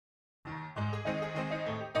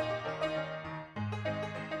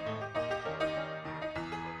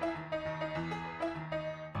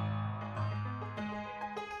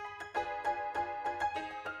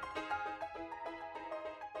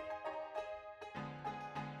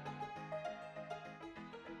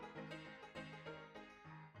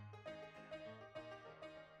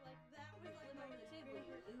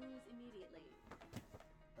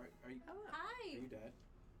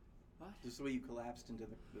Just the way you collapsed into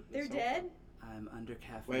the They're sofa. dead? I'm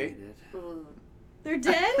undercaffeinated. Wait. They're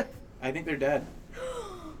dead? I think they're dead.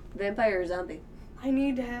 Vampire or zombie? I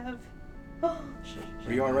need to have... Are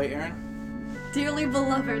you alright, Aaron? Dearly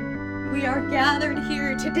beloved, we are gathered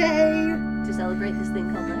here today. To celebrate this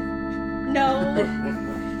thing called life?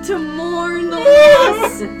 No. To mourn the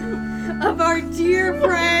loss of our dear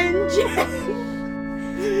friend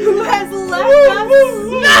who has left us.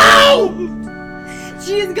 No!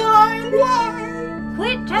 She's gone.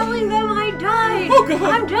 Quit telling them I died! Oh, God.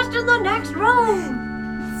 I'm just in the next room!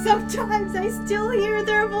 Sometimes I still hear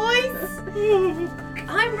their voice.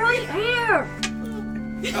 I'm right here!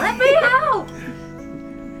 Let me out!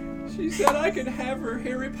 She said I could have her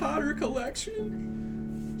Harry Potter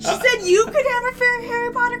collection. She said you could have her fair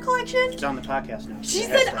Harry Potter collection. It's on the podcast now. She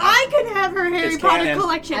said I could have her Harry It's Potter canon.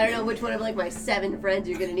 collection. I don't know which one of like my 7 friends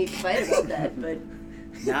you're gonna need to fight about that, but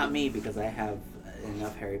Not me, because I have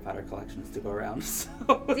enough Harry Potter collections to go around.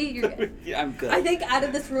 So. See, you're good. Yeah, I'm good. I think out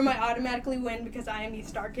of this room I automatically win because I am the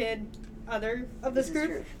Star Kid other of this This is group.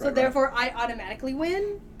 true. So Right. therefore I automatically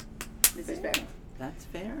win. This is fair. That's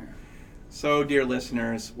fair. So, dear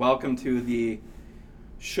listeners, welcome to the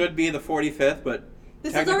should be the 45th, but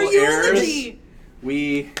This is our technical errors.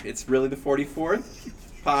 eulogy. It's really the 44th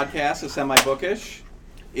podcast of Semi Bookish.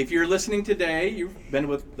 If you're listening today, you've been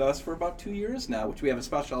with us for about 2 years now, which we have a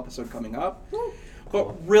special episode coming up.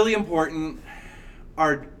 But really important,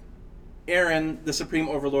 our Aaron, the Supreme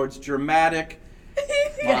Overlord's dramatic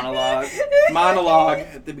monologue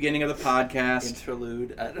at the beginning of the podcast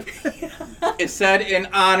Interlude. is said in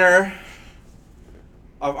honor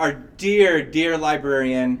of our dear, dear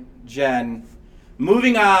librarian, Jen,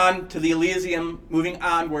 moving onward to the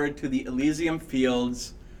Elysium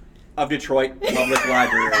fields of Detroit Public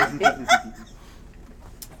Library.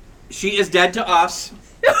 She is dead to us,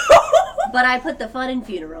 But I put the fun in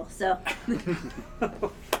funeral, so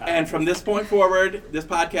and from this point forward, this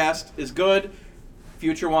podcast is good.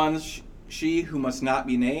 Future ones, she who must not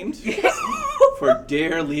be named, for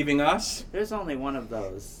dare leaving us. There's only one of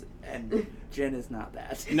those, and Jen is not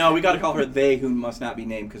that. No, we got to call her they who must not be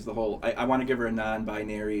named because the whole. I want to give her a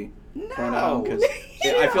non-binary pronoun because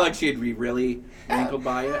I feel like she'd be really rankled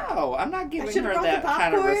by it. No, I'm not giving should've her brought the that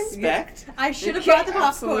kind of popcorn. respect. I should have brought the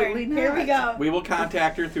Absolutely popcorn. Here we go. We will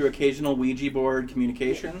contact her through occasional Ouija board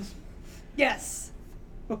communications. Yes.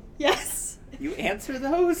 Yes. You answer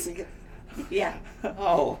those? yeah.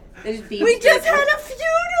 Oh. There's beef We just jerky. had a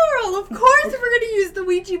funeral. Of course we're going to use the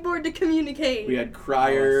Ouija board to communicate. We had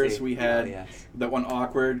criers. Oh, I see. We had Oh, yes. that one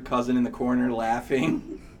awkward cousin in the corner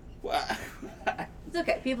laughing. It's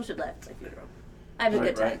okay. People should laugh at my funeral. I have a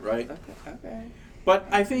good time. Right. Okay. But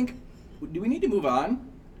I think, do we need to move on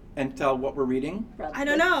and tell what we're reading? Probably. I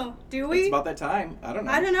don't know. Do we? It's about that time. I don't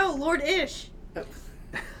know. I don't know. Lord Ish.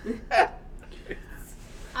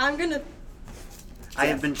 I'm going to... I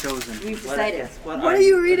have been chosen. We've decided. What are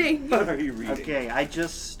you reading? What are you reading? Okay, I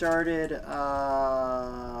just started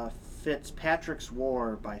Fitzpatrick's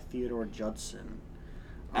War by Theodore Judson.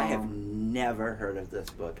 I have never heard of this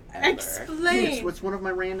book ever. Explain. It's one of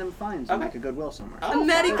my random finds in Okay. like a Goodwill somewhere. Oh,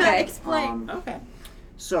 America, okay. explain. Okay.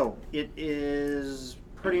 So it is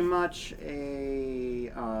pretty much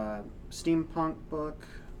a steampunk book.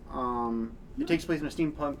 It takes place in a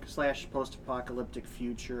steampunk / post-apocalyptic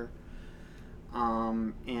future,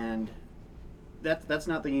 and that's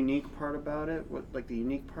not the unique part about it. The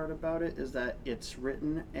unique part about it is that it's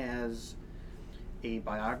written as a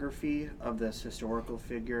biography of this historical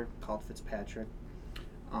figure called Fitzpatrick,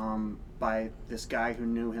 by this guy who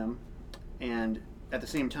knew him, and at the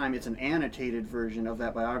same time, it's an annotated version of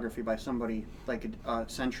that biography by somebody like a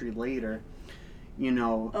century later, you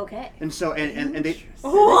know. Okay. And so, and they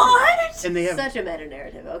What? and they have Such a meta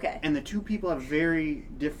narrative. Okay. and the two people have very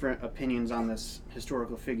different opinions on this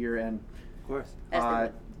historical figure and Of course. As they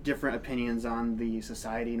would. different opinions on the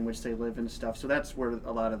society in which they live and stuff. So that's where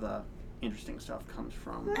a lot of the interesting stuff comes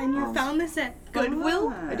from. And you found this at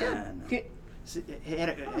Goodwill? I did.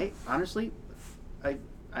 Hey, honestly, I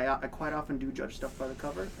quite often do judge stuff by the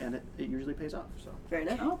cover, and it usually pays off. So Fair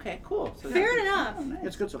enough. Okay, cool. So Fair that's- enough. Oh, nice.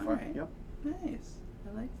 it's good so far. Alright. Yep. Nice.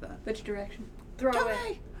 I like that. Which direction? Throw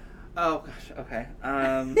it. Oh gosh. Okay.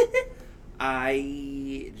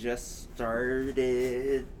 I just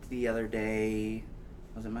started the other day.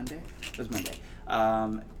 Was it Monday? It was Monday.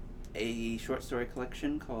 A short story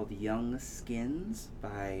collection called Young Skins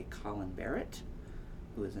by Colin Barrett,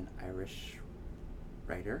 who is an Irish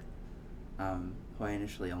writer, who I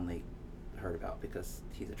initially only heard about because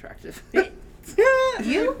he's attractive.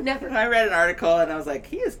 You? Never. I read an article and I was like,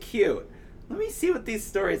 he is cute. Let me see what these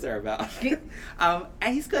stories are about.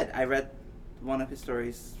 And he's good. I read one of his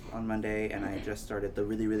stories on Monday, and I just started the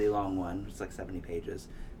really, really long one. It's like 70 pages,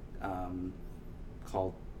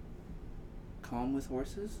 called Calm with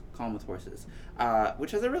Horses,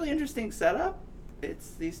 which has a really interesting setup.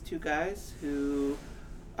 It's these two guys who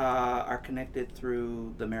are connected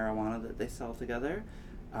through the marijuana that they sell together,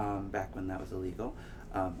 back when that was illegal.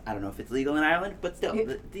 I don't know if it's legal in Ireland, but still,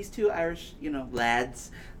 these two Irish,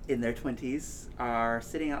 lads in their 20s are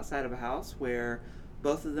sitting outside of a house where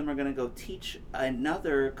both of them are going to go teach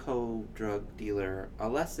another co-drug dealer a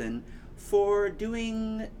lesson for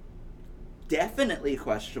doing definitely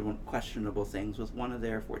questionable things with one of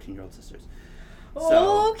their 14-year-old sisters.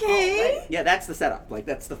 So, okay. yeah, that's the setup. Like,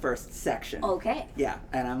 that's the first section. Okay. Yeah,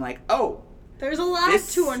 and I'm like, oh, There's a lot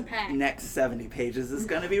this to unpack. next 70 pages is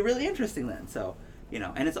going to be really interesting then. So,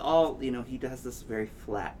 and it's all, he does this very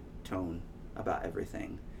flat tone about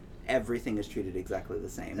everything. Everything is treated exactly the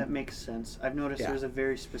same. That makes sense. I've noticed there's a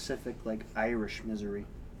very specific, like, Irish misery.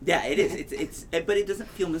 Yeah, it is. But it doesn't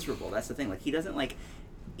feel miserable. That's the thing. Like, he doesn't, like,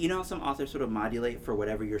 how some authors sort of modulate for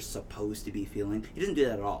whatever you're supposed to be feeling? He doesn't do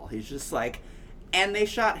that at all. He's just like, and they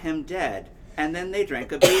shot him dead. And then they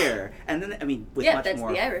drank a beer. And then, with much that's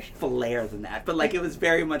more the Irish. flair than that. But, like, it was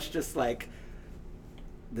very much just like,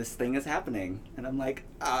 this thing is happening. And I'm like,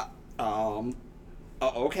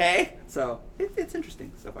 okay. So, it's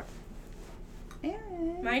interesting so far.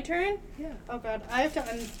 My turn? Yeah. Oh god, I have to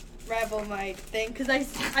unravel my thing because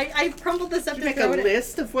I crumbled this up Did you and make a wrote it.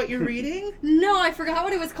 list of what you're reading? No, I forgot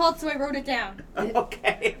what it was called, so I wrote it down.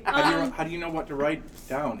 Okay. How do you know what to write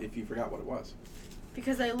down if you forgot what it was?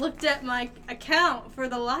 Because I looked at my account for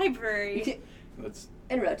the library. Let's.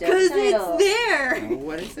 And wrote down Because the title. it's there.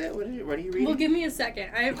 What is it? What are you reading? Well, give me a second.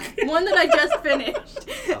 I have one that I just finished.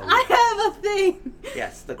 Oh. I have a thing.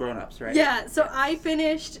 Yes, the grown-ups, right? Yeah, so I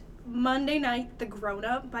finished Monday Night, The Grown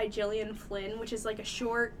Up by Gillian Flynn, which is like a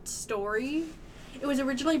short story. It was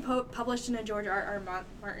originally published in a George R.R.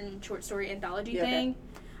 Martin short story anthology thing.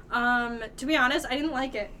 To be honest, I didn't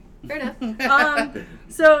like it. Fair enough.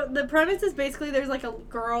 So the premise is basically there's like a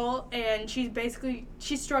girl and she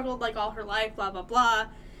struggled like all her life, blah, blah, blah.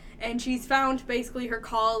 And she's found basically her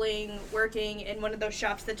calling working in one of those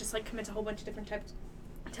shops that just like commits a whole bunch of different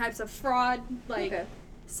types of fraud, like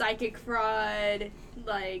psychic fraud,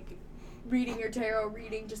 like reading your tarot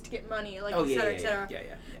reading just to get money, like et cetera, et cetera. Yeah.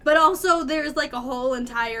 But also there's like a whole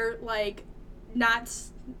entire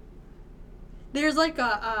there's like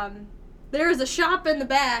there's a shop in the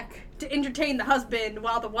back to entertain the husband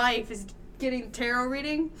while the wife is getting tarot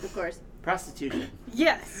reading. Of course. Prostitution.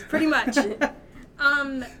 Yes, pretty much.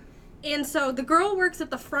 And so the girl works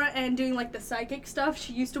at the front end doing like the psychic stuff.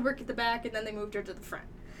 She used to work at the back and then they moved her to the front.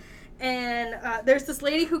 And there's this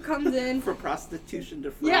lady who comes in. From prostitution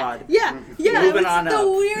to fraud. Yeah. Moving It on was the up.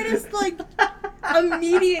 weirdest, like,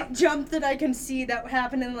 immediate jump that I can see that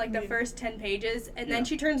happened in, like, the first 10 pages. And then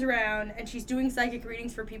she turns around and she's doing psychic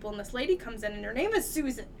readings for people. And this lady comes in and her name is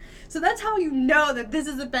Susan. So that's how you know that this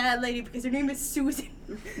is a bad lady because her name is Susan.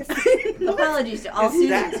 Apologies to all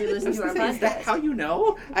Susans who listen to our podcast. Is that how you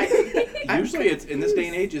know? Usually, it's in this day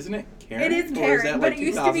and age, isn't it? Karen? It is Or Karen, that, but like, it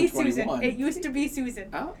used to be Susan. 2021? It used to be Susan.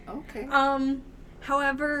 Oh, okay.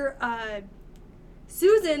 However,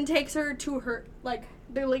 Susan takes her to her, like,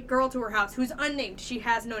 the like, girl to her house, who's unnamed. She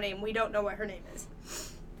has no name. We don't know what her name is.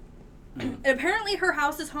 And apparently her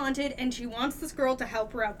house is haunted, and she wants this girl to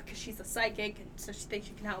help her out because she's a psychic, and so she thinks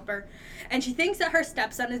she can help her. And she thinks that her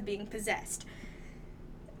stepson is being possessed.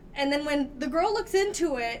 And then when the girl looks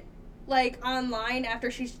into it, like, online,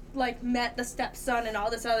 after she's, like, met the stepson and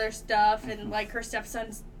all this other stuff, and, like, her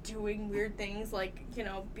stepson's doing weird things, like,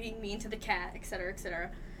 being mean to the cat, etc.,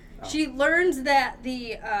 etc., she learns that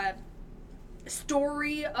the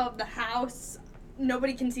story of the house,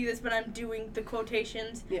 nobody can see this, but I'm doing the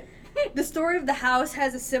quotations. Yeah. The story of the house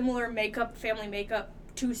has a similar family makeup,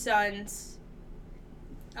 2 sons,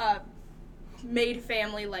 maid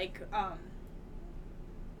family, like,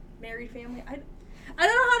 married family. I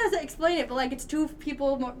don't know how to explain it, but like it's 2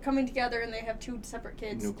 people coming together and they have 2 separate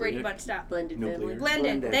kids. Nuclear. Brady Bunch stuff. Blended Nuclear. family.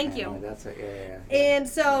 Blended. Thank you. That's it. Yeah. And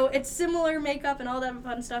so it's similar makeup and all that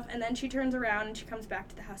fun stuff. And then she turns around and she comes back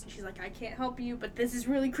to the house and she's like, I can't help you, but this is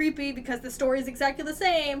really creepy because the story is exactly the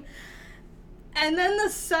same. And then the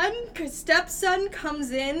stepson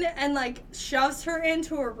comes in and like shoves her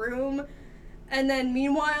into a room. And then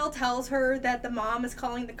meanwhile tells her that the mom is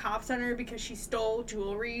calling the cops on her because she stole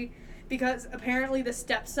jewelry. Because apparently the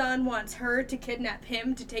stepson wants her to kidnap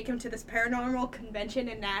him to take him to this paranormal convention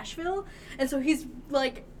in Nashville. And so he's,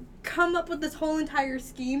 like, come up with this whole entire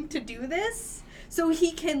scheme to do this so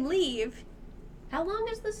he can leave. How long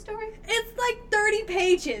is this story? It's like 30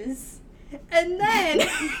 pages. And then,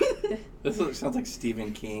 Sounds like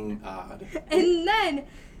Stephen King odd. and then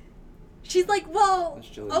she's like, well, That's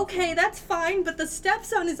Gillian okay, Flynn. that's fine, but the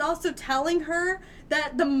stepson is also telling her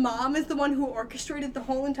that the mom is the one who orchestrated the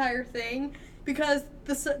whole entire thing because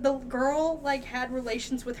the girl like had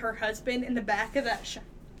relations with her husband in the back of that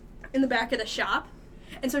in the back of the shop.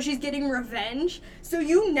 And so she's getting revenge. So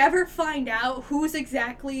you never find out who's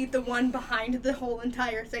exactly the one behind the whole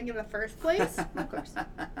entire thing in the first place. Of course.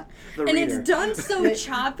 The And reader. it's done so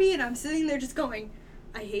choppy, and I'm sitting there just going,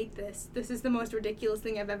 I hate this. This is the most ridiculous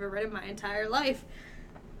thing I've ever read in my entire life.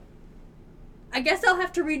 I guess I'll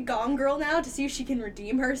have to read Gone Girl now to see if she can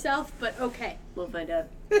redeem herself, but okay. We'll find out.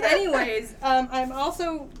 Anyways, I'm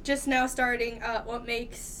also just now starting What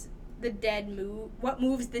Makes the Dead Move. What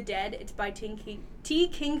Moves the Dead. It's by T.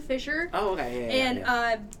 Kingfisher. Oh, okay, yeah.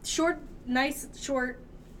 And nice short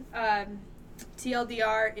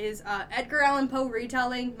TLDR is Edgar Allan Poe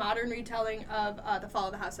modern retelling of The Fall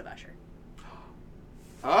of the House of Usher.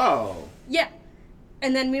 Oh. Yeah.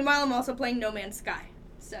 And then meanwhile, I'm also playing No Man's Sky.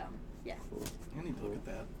 So, yeah. I need to look at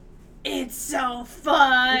that. It's so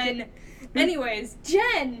fun! Anyways,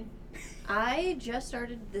 Jen! I just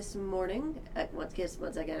started this morning. Once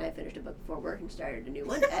again, I finished a book before work and started a new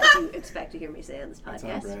one, as you expect to hear me say on this That's on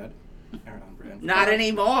podcast. Brad. Or on Brad. Not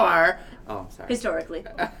anymore. Oh, I'm sorry. Historically.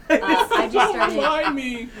 I just started Remind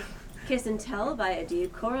me. Kiss and Tell by Adib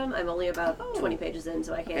Khorram. I'm only about Oh. 20 pages in,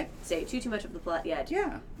 so I can't Okay. say too much of the plot yet.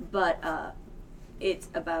 Yeah. But it's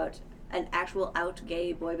about an actual out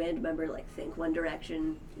gay boy band member, like think One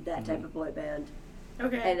Direction, that type of boy band.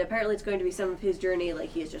 Okay. And apparently it's going to be some of his journey, like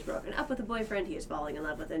he has just broken up with a boyfriend, he is falling in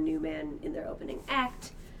love with a new man in their opening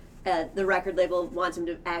act. The record label wants him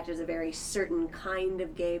to act as a very certain kind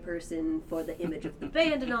of gay person for the image of the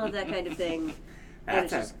band and all of that kind of thing. And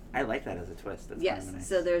it's just, I like that as a twist. That's yes, kind of nice.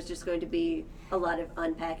 so there's just going to be a lot of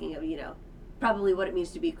unpacking of, probably what it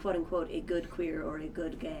means to be quote-unquote a good queer or a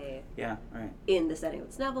good gay Yeah, right. in the setting of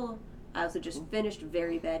this novel. I also just finished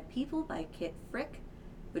Very Bad People by Kit Frick,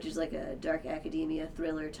 which is like a dark academia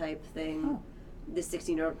thriller type thing. Oh. This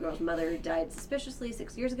 16-year-old girl's mother died suspiciously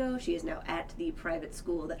 6 years ago. She is now at the private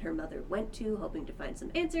school that her mother went to, hoping to find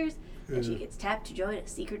some answers, and she gets tapped to join a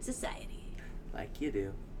secret society. Like you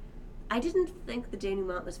do. I didn't think the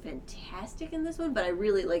denouement was fantastic in this one, but I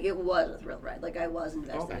really, it was a thrill ride. I was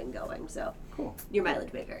invested Okay. in going, so Cool. your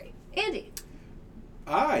mileage may vary. Andy.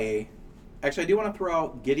 I do want to throw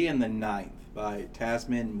out Gideon the Ninth by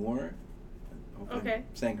Tasmin Moore. I hope Okay. I'm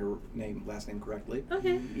saying her last name correctly.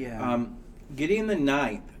 Okay. Yeah. Gideon the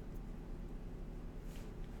Ninth.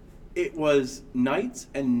 It was knights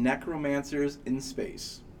and necromancers in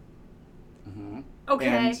space. Mm-hmm. Okay.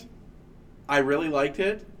 And I really liked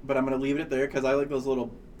it, but I'm going to leave it there because I like those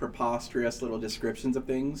little preposterous little descriptions of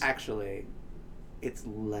things. Actually, it's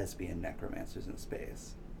lesbian necromancers in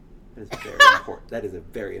space. That is very important. That is a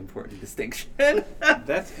very important distinction.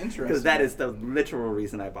 That's interesting. Because that is the literal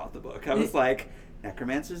reason I bought the book. I was like,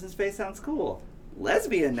 necromancers in space sounds cool.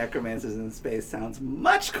 Lesbian necromancers in space sounds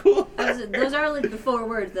much cooler. Those are the 4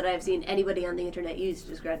 words that I've seen anybody on the internet use to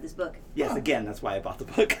describe this book. Yes, again, that's why I bought the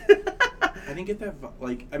book. I didn't get that.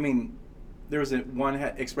 There was one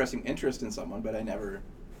expressing interest in someone, but I never.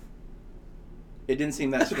 It didn't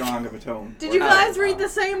seem that strong of a tone. Did you guys read the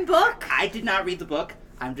same book? I did not read the book.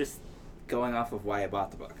 I'm just going off of why I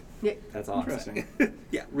bought the book. Yeah. That's all I'm Interesting. saying.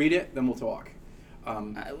 Yeah. Read it, then we'll talk.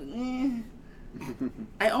 I own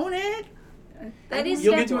it. That is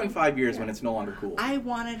You'll step get to it in one. 5 years when it's no longer cool. I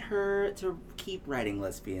wanted her to keep writing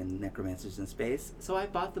lesbian necromancers in space, so I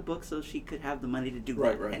bought the book so she could have the money to do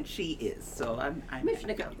Right, that, right. and she is. So I'm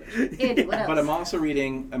Mission accomplished. Andy, what else? But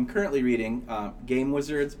I'm currently reading Game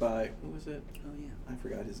Wizards by, who was it? Oh yeah. I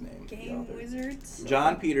forgot his name. the Game author. Wizards.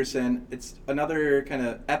 John Peterson. It's another kind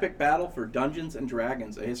of epic battle for Dungeons and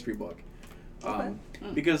Dragons, a history book.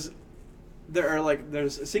 Because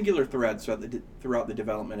there's singular threads throughout the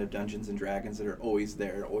development of Dungeons and Dragons that are always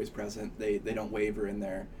there, always present. They don't waver in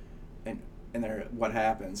their what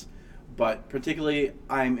happens. But particularly,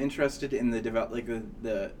 I'm interested in the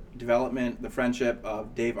development, the friendship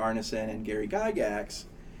of Dave Arneson and Gary Gygax,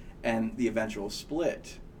 and the eventual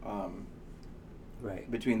split.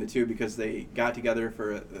 Right. Between the two, because they got together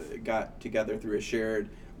through a shared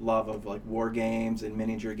love of war games and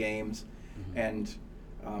miniature games, and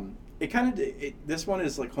this one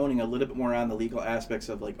is honing a little bit more on the legal aspects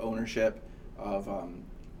of ownership of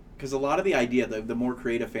because a lot of the idea, the more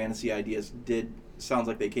creative fantasy ideas sounds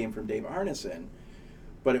like they came from Dave Arneson,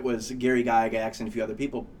 but it was Gary Gygax and a few other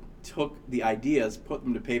people took the ideas, put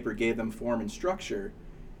them to paper, gave them form and structure,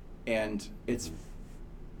 and it's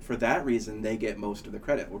for that reason, they get most of the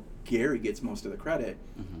credit. Or Gary gets most of the credit,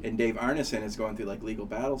 and Dave Arneson is going through like legal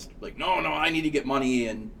battles. Like, no, I need to get money,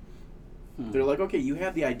 and they're like, okay, you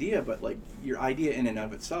have the idea, but like your idea in and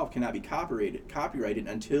of itself cannot be copyrighted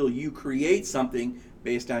until you create something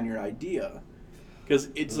based on your idea. Because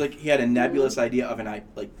it's like he had a nebulous idea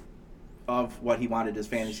of what he wanted his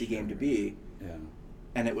fantasy game to be,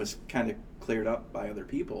 and it was kind of cleared up by other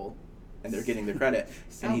people, and they're getting the credit.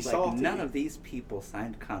 And he Sounds like salty. none of these people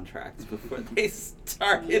signed contracts before they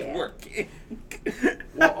started working.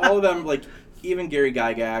 Well, all of them, like even Gary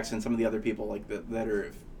Gygax and some of the other people like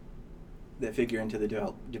that figure into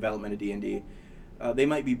the development of D&D, they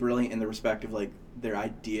might be brilliant in the respect of like their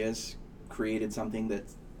ideas created something that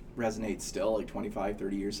resonates still like 25,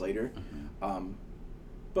 30 years later.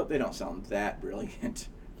 But they don't sound that brilliant,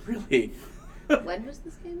 really. When was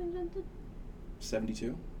this game invented?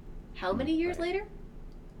 72? How many years later?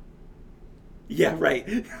 Yeah, right.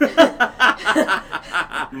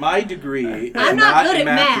 My degree is I'm not good in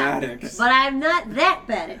at math, mathematics. but I'm not that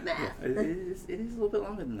bad at math. It is a little bit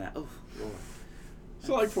longer than that. Oh, Lord.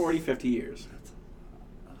 So like 40, 50 years.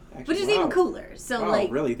 Actually, Which is wow. even cooler. So Wow,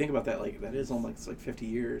 like, really think about that. Like that is almost like 50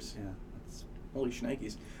 years. Yeah, that's Holy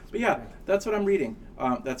shnikes. But yeah, that's what I'm reading.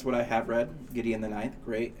 That's what I have read. Gideon the Ninth,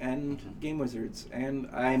 great, and Game Wizards. And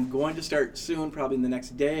I'm going to start soon, probably in the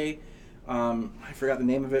next day. I forgot the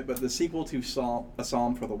name of it, but the sequel to A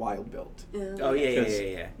Psalm for the Wild Built. Oh,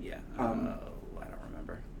 yeah. I don't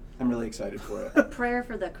remember. I'm really excited for it. A Prayer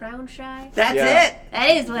for the Crown Shy. That's Yeah. it! That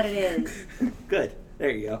is what it is. Good. There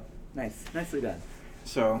you go. Nice. Nicely done.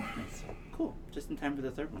 So, Nice. Cool. Just in time for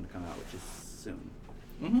the third one to come out, which is soon.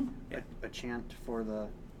 A chant for the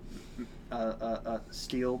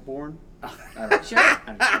Steelborn. Sure.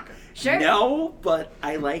 Okay. Sure. No, but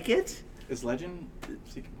I like it. is Legend...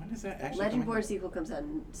 When is that actually Legend coming Born sequel comes out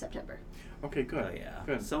in September. out? Okay, good. Oh, yeah.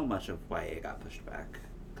 Good. So much of YA got pushed back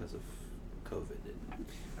because of COVID. And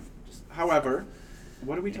just However,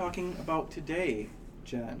 what are we talking about today,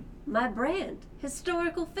 Jen? My brand,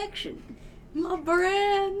 historical fiction. My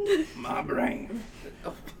brand. My brain.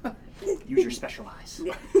 Use your special eyes.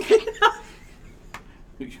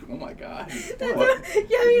 Oh my god. That's What?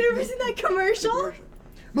 yeah, you never seen that commercial?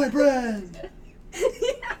 My brand.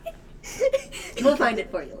 We'll find it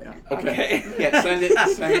for you later. Okay. Yeah, send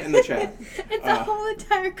it in the chat. It's a whole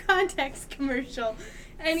entire context commercial.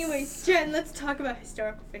 Anyways, Jen, let's talk about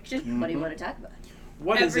historical fiction. What do you want to talk about?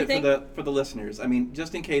 What is Everything. it for the listeners? I mean,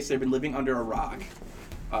 just in case they've been living under a rock.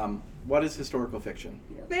 What is historical fiction?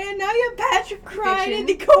 Man, now you have Patrick crying in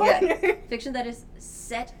the Fiction. corner. Yeah. Fiction that is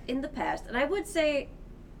set in the past, and I would say,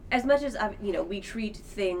 as much as we treat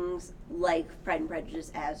things like Pride and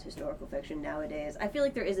Prejudice as historical fiction nowadays, I feel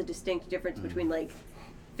like there is a distinct difference between like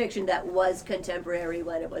fiction that was contemporary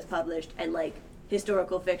when it was published and like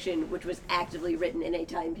historical fiction which was actively written in a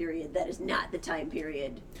time period that is not the time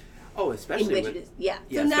period Oh, in especially which with, it is. Yeah.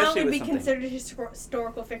 Yeah, So now it especially would with be something- considered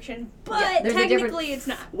historical fiction, but Yeah, there's a technically difference. it's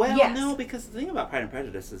not. Well, Yes. no, because the thing about Pride and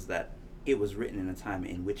Prejudice is that it was written in a time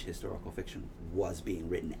in which historical fiction was being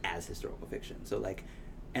written as historical fiction. So, like,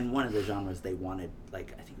 and one of the genres they wanted,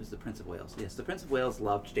 like, I think it was The Prince of Wales. Yes, The Prince of Wales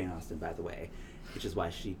loved Jane Austen, by the way, which is why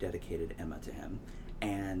she dedicated Emma to him.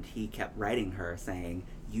 And he kept writing her saying,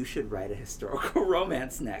 you should write a historical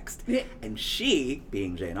romance next. And she,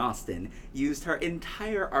 being Jane Austen, used her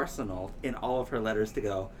entire arsenal in all of her letters to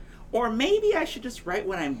go, or maybe I should just write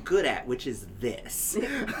what I'm good at, which is this.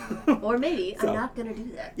 Or maybe So- I'm not going to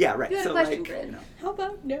do that. Yeah, right. You had a So, question, like, Bryn. you know. How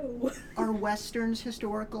about no? Are westerns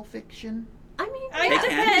historical fiction? I mean, I They It can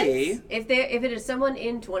depends. be. if it is someone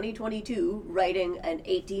in 2022 writing an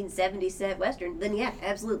 1870s western, then yeah,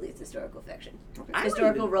 absolutely, it's historical fiction. I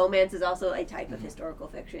Historical would- romance is also a type of historical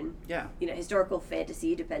fiction. Yeah. Historical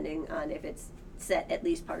fantasy, depending on if it's set at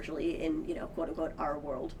least partially in quote unquote our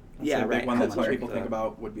world. Yeah, The big right. one that How some much people of think the-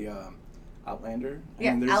 about would be Outlander. I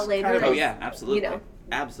Yeah, mean, there's Outlander kind of Oh is- yeah, absolutely. you know.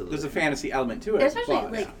 Absolutely. there's a fantasy element to it. Especially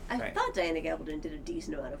but, like I right. thought Diana Gabaldon did a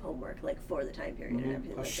decent amount of homework for the time period and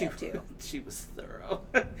everything like she, that too. she was thorough.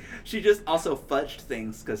 She just also fudged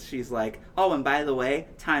things because she's like, oh, and by the way,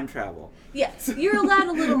 time travel. Yes, you're allowed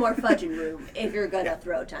a little more fudging room if you're gonna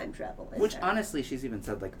throw time travel in Which there. honestly, she's even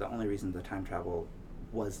said like the only reason the time travel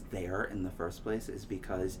was there in the first place is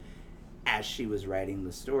because as she was writing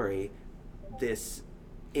the story, this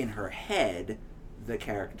in her head, the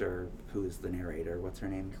character who is the narrator, what's her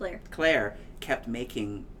name? Claire kept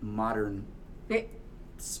making modern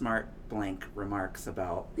smart blank remarks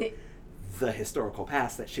about the historical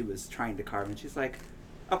past that she was trying to carve, and she's like,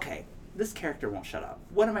 okay, this character won't shut up.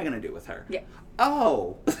 What am I going to do with her? Yeah.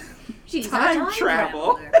 Oh, She's a time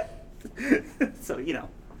travel. traveler. So,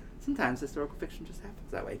 Sometimes historical fiction just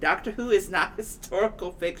happens that way. Doctor Who is not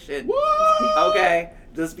historical fiction. What? Okay,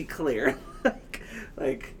 just be clear.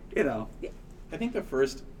 like, you know. I think the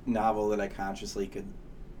first novel that I consciously could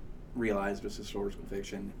realize was historical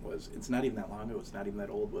fiction was, it's not even that long ago, it's not even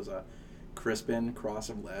that old, was a Crispin, Cross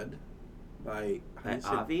of Lead by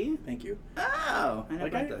Avi? Thank you. Oh, I never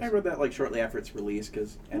Like read those. I read that like shortly after its release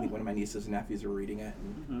because I think one of my nieces and nephews were reading it,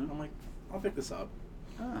 and Mhm. I'm like, I'll pick this up.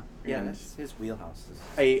 Ah, yeah, And that's his wheelhouse.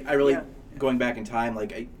 I really Yeah. going back in time,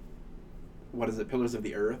 like what is it, Pillars of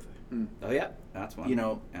the Earth, Oh yeah, that's one. you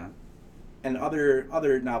know, Yeah. and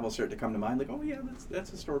other novels start to come to mind. Like, oh yeah, that's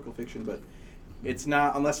historical fiction, but it's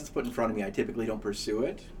not unless it's put in front of me. I typically don't pursue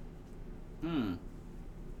it.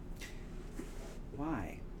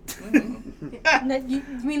 Why? You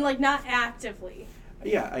mean like not actively?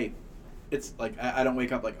 Yeah, it's like I don't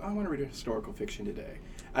wake up like, oh, I want to read a historical fiction today.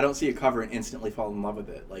 I don't see a cover and instantly fall in love with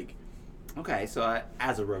it. Like, Okay, so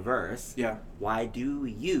as a reverse, yeah, why do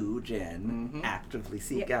you, Jen, Mhm. actively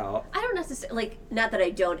seek Yeah. out? I don't necessarily like. Not that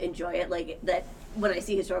I don't enjoy it. Like that when I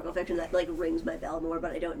see historical fiction, that like rings my bell more.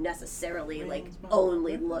 But I don't necessarily like Rings my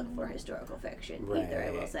only bell. look for historical fiction either.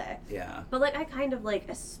 I will Right. say. Yeah. But like I kind of like,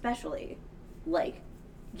 especially like,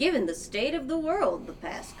 given the state of the world the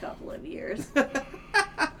past couple of years,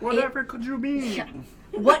 Whatever could you mean?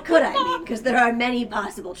 what could I mean? Because there are many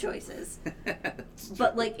possible choices.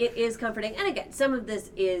 But like it is comforting, and again, some of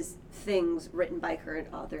this is things written by current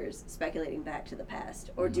authors speculating back to the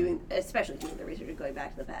past, or especially doing the research and going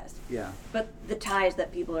back to the past. Yeah. But the ties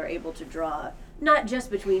that people are able to draw, not just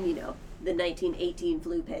between the 1918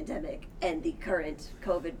 flu pandemic and the current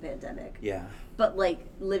COVID pandemic, Yeah. but like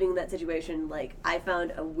living in that situation, like I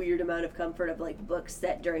found a weird amount of comfort of like books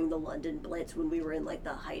set during the London Blitz when we were in like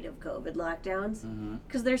the height of COVID lockdowns,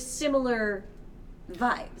 because there's similar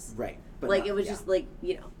vibes. Right. But Like not- it was yeah. just like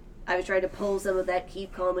I was trying to pull some of that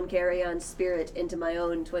keep calm and carry on spirit into my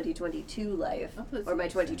own 2022 life, Oh, that's or my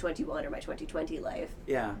interesting. 2021 or my 2020 life.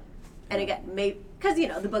 Yeah. And again, maybe because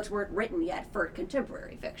the books weren't written yet for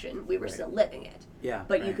contemporary fiction, we were Right. still living it. Yeah.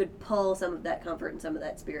 But you right. could pull some of that comfort and some of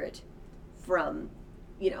that spirit from,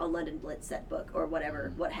 a London Blitz set book or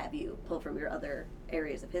whatever, what have you, pull from your other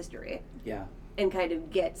areas of history Yeah. and kind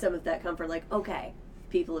of get some of that comfort. Like, okay,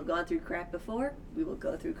 people have gone through crap before. We will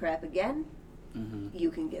go through crap again. Mm-hmm.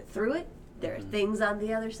 You can get through it. There are things on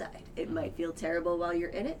the other side. It might feel terrible while you're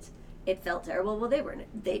in it. It felt terrible while they were in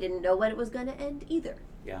it. They didn't know when it was going to end either.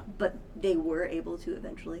 Yeah. But they were able to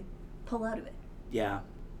eventually pull out of it. Yeah.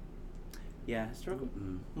 Yeah. Historical.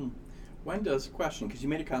 when does question? Because you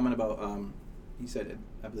made a comment about you said it,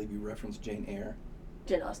 I believe you referenced Jane Eyre.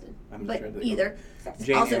 Jane Austen. I'm just But trying to either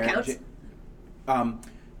Jane also Eyre, counts.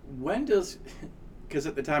 When does, because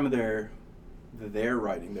at the time of their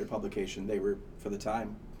writing, their publication, they were for the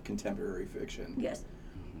time contemporary fiction. Yes.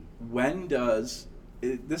 When does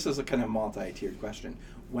this is a kind of multi-tiered question?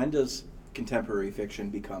 When does contemporary fiction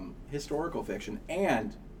become historical fiction?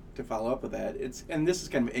 And to follow up with that, and this is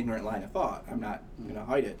kind of an ignorant line of thought. I'm not going to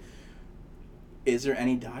hide it. Is there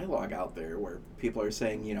any dialogue out there where people are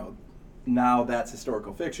saying, now that's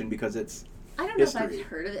historical fiction because it's I don't know if history? I've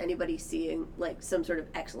heard of anybody seeing like some sort of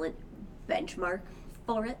excellent benchmark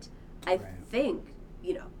for it. I Right. think,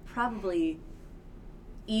 probably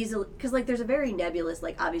easily, because like there's a very nebulous,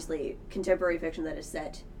 like obviously contemporary fiction that is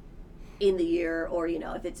set in the year, or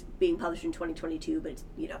if it's being published in 2022 but it's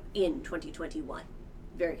in 2021,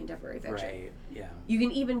 very contemporary fiction. Right. Yeah. You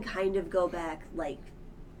can even kind of go back like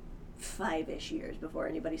 5-ish years before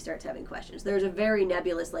anybody starts having questions. There's a very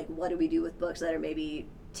nebulous, like, what do we do with books that are maybe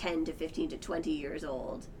 10 to 15 to 20 years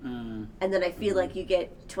old? Mm. And then I feel like you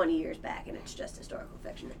get 20 years back and it's just historical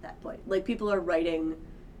fiction at that point. Like, people are writing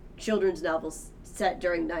children's novels set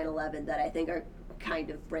during 9/11 that I think are kind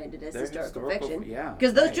of branded as They're historical historical, fiction. yeah,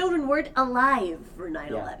 Because those right. children weren't alive for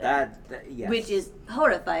 9/11. Yeah. Yes. Which is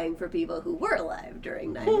horrifying for people who were alive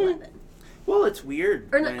during 9/11. Well, it's weird.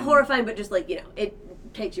 Or not when- horrifying, but just like, it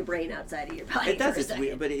takes your brain outside of your body It does. for a It's second.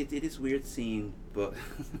 weird, but it is weird seeing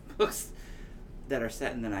books that are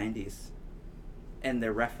set in the 90s, and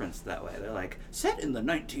they're referenced that way. They're like set in the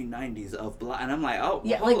 1990s of blah, and I'm like, oh,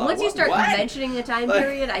 Yeah, hold like on, once you start what? mentioning a time Like-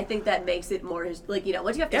 period, I think that makes it more once you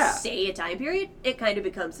have to Yeah. say a time period, it kind of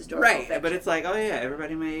becomes historical Right, fiction. but it's like, oh yeah,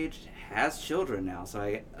 everybody my age has children now, so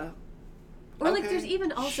or like okay, there's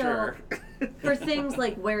even also sure. for things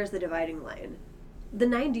like where is the dividing line? The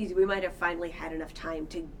 90s, we might have finally had enough time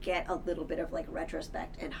to get a little bit of like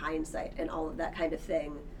retrospect and hindsight and all of that kind of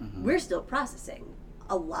thing. Mhm. We're still processing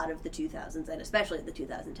a lot of the 2000s and especially the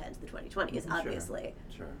 2010s, the 2020s, Sure. obviously.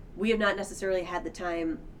 Sure. We have not necessarily had the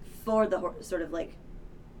time for the sort of like,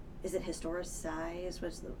 is it historicize?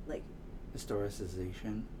 What's the like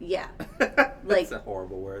Historicization. Yeah. That's Like- a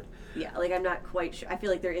horrible word. Yeah, like I'm not quite sure. I feel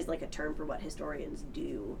like there is like a term for what historians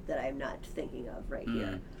do that I'm not thinking of right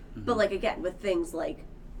here. But like again, with things like,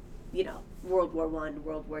 you know, World War One,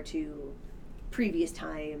 World War Two, previous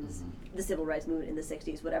times, the Civil Rights Movement in the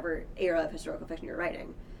 '60s, whatever era of historical fiction you're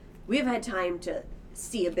writing, we have had time to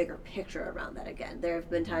see a bigger picture around that again. There have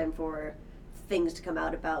been time for things to come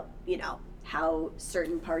out about, you know, how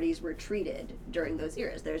certain parties were treated during those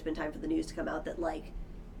eras. There's been time for the news to come out that like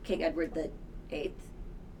King Edward the Eighth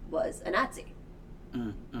was a Nazi.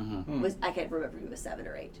 Was I can't remember if he was 7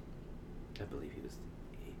 or 8. I believe he was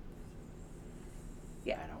 8.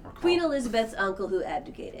 Yeah. I don't recall. Queen Elizabeth's uncle who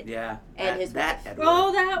abdicated. Yeah. And his that wife. Edward.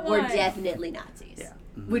 Oh, that Were one. definitely Nazis. Yeah.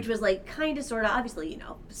 Which was like kind of sort of obviously, you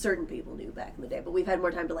know, certain people knew back in the day, but we've had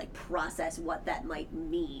more time to like process what that might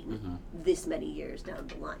mean this many years down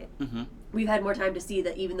the line. We've had more time to see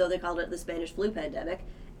that even though they called it the Spanish flu pandemic,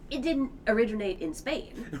 it didn't originate in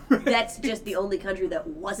Spain. That's just the only country that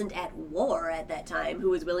wasn't at war at that time who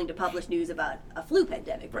was willing to publish news about a flu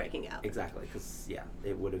pandemic breaking out. Exactly, because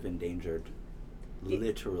it would have endangered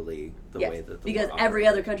literally the Yes, way that the because war every operated.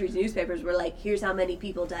 other country's newspapers were like, here's how many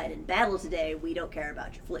people died in battle today, we don't care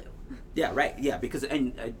about your flu. Yeah, right. Yeah, because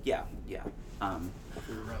and yeah.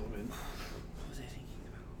 Irrelevant. What was I thinking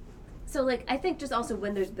about? So, like, I think just also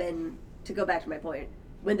when there's been, to go back to my point,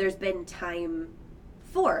 when there's been time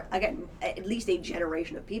for, again, at least a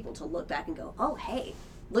generation of people to look back and go, oh, hey,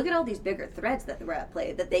 look at all these bigger threads that were at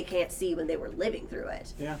play that they can't see when they were living through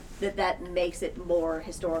it. Yeah. That makes it more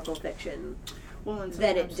historical fiction Well, and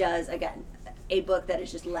than it sometimes- does, again, a book that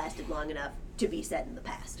has just lasted long enough to be set in the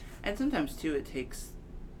past. And sometimes too, it takes.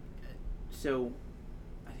 So,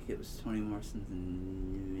 I think it was Toni Morrison's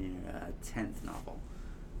 10th novel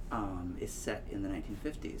is set in the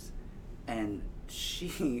 1950s, and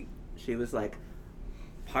she was like,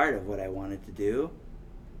 part of what I wanted to do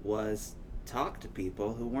was talk to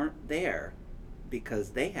people who weren't there, because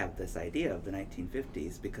they have this idea of the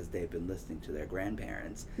 1950s because they've been listening to their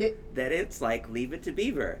grandparents that it's like Leave It to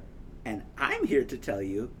Beaver, and I'm here to tell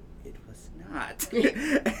you it was not.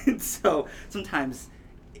 And so sometimes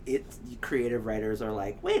creative writers are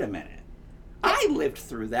like, wait a minute, I lived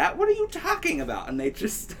through that, what are you talking about? And they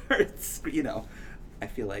just start, I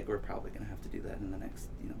feel like we're probably going to have to do that in the next,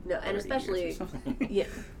 No, and 30 especially, years or something. yeah,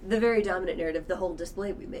 the very dominant narrative, the whole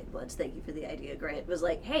display we made once, thank you for the idea, Grant, was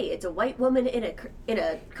like, hey, it's a white woman in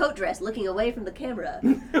a coat dress looking away from the camera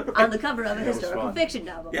on the cover of a was historical fun. fiction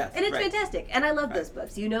novel. Yes, and it's right. fantastic, and I love those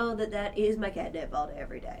books. You know that is my catnip all day,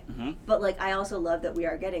 every day. Mhm. But, like, I also love that we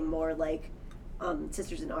are getting more, like,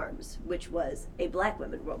 Sisters in Arms, which was a black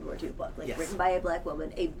women World War II book, like Yes. written by a black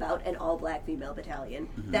woman about an all-black female battalion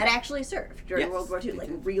that actually served during Yes, World War II. they Like,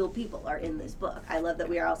 did. real people are in this book. I love that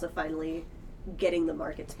we are also finally getting the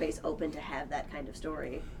market space open to have that kind of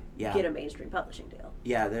story Yeah. get a mainstream publishing deal.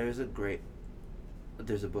 Yeah, there's a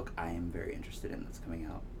book I am very interested in that's coming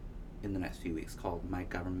out in the next few weeks called My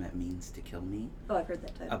Government Means to Kill Me, Oh, I've heard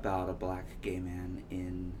that title. about a black gay man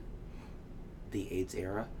in the AIDS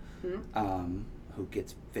era, who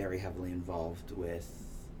gets very heavily involved with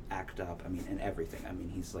ACT UP, and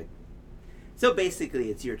everything. He's like, so basically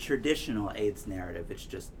it's your traditional AIDS narrative, it's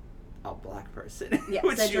just a black person. Yeah,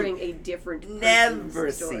 which you centering a different never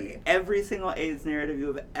person's see. story. Every single AIDS narrative you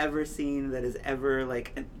have ever seen that is ever,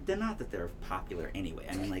 like, and they're not that they're popular anyway.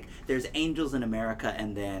 There's Angels in America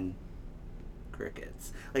and then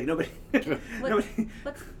crickets. Like, nobody... nobody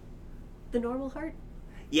What's The Normal Heart?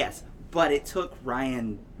 yes, but it took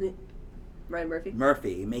Ryan Ryan Murphy?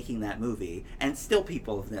 Murphy making that movie, and still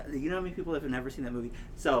people have you know how many people have never seen that movie?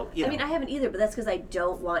 So, I mean, I haven't either, but that's because I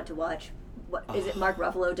don't want to watch. What is it? Mark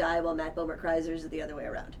Ruffalo die while Matt Bomer cries, or is it the other way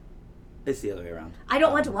around? it's the other way around. I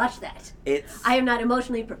don't want to watch that. It's... I am not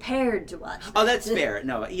emotionally prepared to watch that. Oh, that's fair.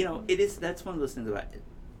 No, it is. That's one of those things about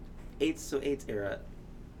AIDS era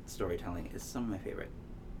storytelling is some of my favorite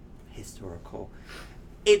historical.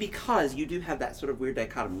 Because you do have that sort of weird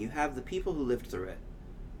dichotomy. You have the people who lived through it,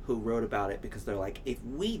 who wrote about it because they're like, if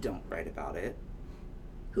we don't write about it,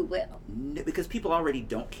 Who will? because people already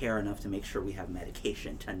don't care enough to make sure we have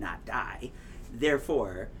medication to not die.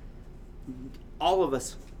 Therefore, all of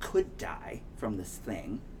us could die from this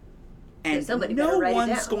thing, and somebody no better write it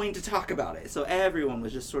one's down. going to talk about it. So everyone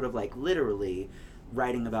was just sort of like literally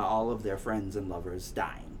writing about all of their friends and lovers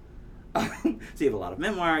dying. So you have a lot of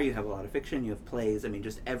memoir, you have a lot of fiction, you have plays,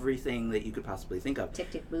 just everything that you could possibly think of.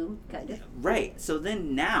 Tick, tick, boom, kind of. Right. So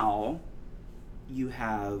then now you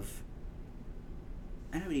have,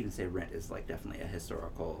 and I would even say Rent is like definitely a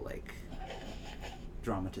historical like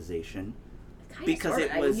dramatization. Kind Because of, it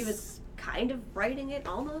sorta. I mean, he was- was kind of writing it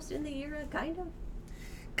almost in the era, kind of.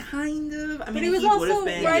 Kind of. I But mean, he was would've also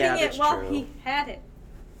been, writing yeah, it that's while true. he had it.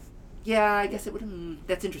 Yeah, I guess it would.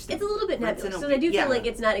 That's interesting. It's a little bit It's nebulous. in a- So I do yeah. feel like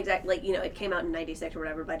it's not exactly like, it came out in 96 or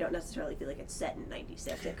whatever, but I don't necessarily feel like it's set in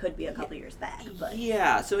 96. It could be a couple years back. But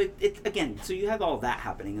Yeah, so it again, so you have all that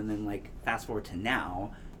happening, and then like fast forward to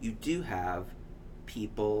now, you do have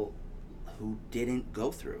people who didn't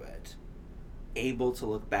go through it able to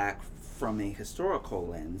look back from a historical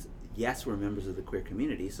lens. Yes, we're members of the queer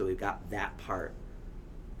community, so we've got that part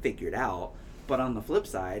figured out. But on the flip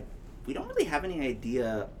side, we don't really have any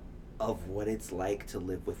idea of what it's like to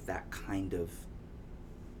live with that kind of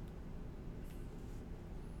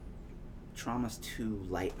trauma's too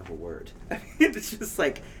light of a word. I mean, it's just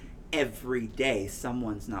like every day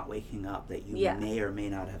someone's not waking up that you Yeah. may or may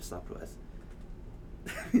not have slept with.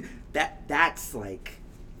 That's like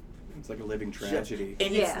It's like a living tragedy.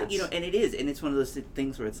 and Yeah. it's and it is, and it's one of those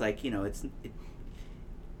things where it's like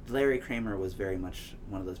Larry Kramer was very much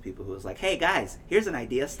one of those people who was like, hey guys, here's an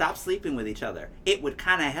idea, stop sleeping with each other, it would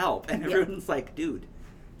kind of help. And Yeah. everyone's like, dude,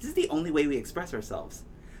 this is the only way we express ourselves.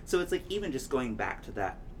 So it's like, even just going back to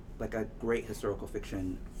that, like a great historical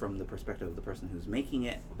fiction from the perspective of the person who's making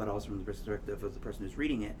it, but also from the perspective of the person who's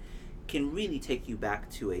reading it, can really take you back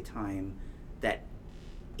to a time that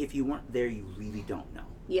if you weren't there, you really don't know.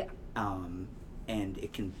 yeah. And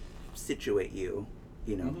it can situate you,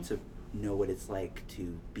 Mhm. to know what it's like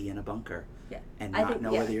to be in a bunker Yeah. and I not think-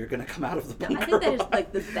 know yeah. whether you're going to come out of the No, bunker. I think that is alive.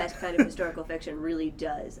 like the best kind of historical fiction really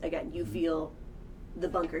does. Again, you Mhm. feel the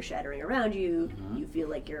bunker shattering around you. Mhm. You feel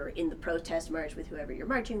like you're in the protest march with whoever you're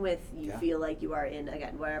marching with. You Yeah. feel like you are in,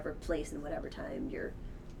 again, whatever place and whatever time. You're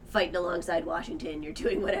fighting alongside Washington. You're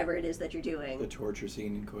doing whatever it is that you're The doing. torture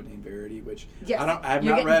scene in Codename Verity, which Yes, I've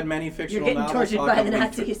you're not getting- read many fictional getting novels tortured by talking the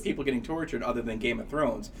about Nazis. people getting tortured other than Game of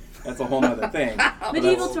Thrones. That's a whole other thing. But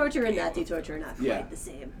Medieval that's- torture and Nazi torture are not quite Yeah. the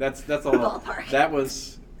same. That's a whole Ballpark. That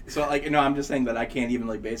was so like I'm just saying that I can't even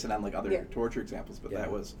like base it on like other Yeah. torture examples, but Yeah.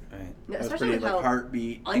 that was Right. No, that was especially pretty with like how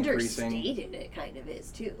heartbeat increasing. understated it kind of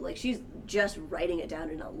is too. Like she's just writing it down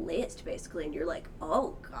in a list basically, and you're like,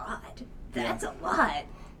 oh god, that's a lot.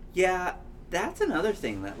 Yeah, that's another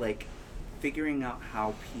thing that, like, figuring out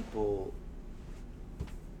how people...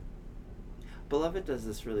 Beloved does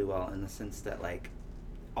this really well in the sense that, like,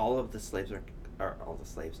 all of the slaves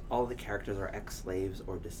all of the characters are ex-slaves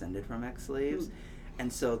or descended from ex-slaves.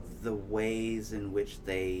 And so the ways in which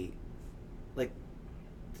they, like,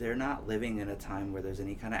 they're not living in a time where there's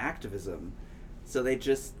any kind of activism. So they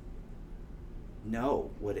just know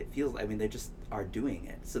what it feels like. I mean, they just are doing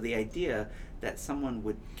it. So the idea that someone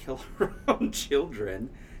would kill her own children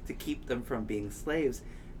to keep them from being slaves,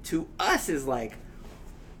 to us is like,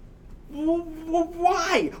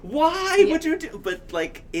 why? Why Yeah. would you do? But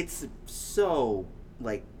like, it's so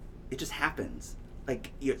like, it just happens.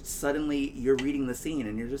 Like you're reading the scene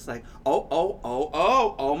and you're just like,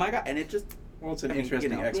 oh my god, and it just. Well, it's an I mean,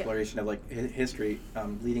 interesting Yeah. exploration of like history,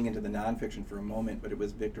 leading into the nonfiction for a moment. But it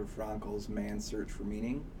was Viktor Frankl's Man's Search for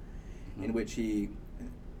Meaning, in which he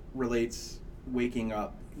relates waking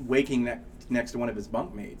next to one of his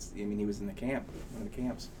bunkmates. I mean, he was in the camp, one of the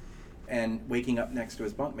camps, and waking up next to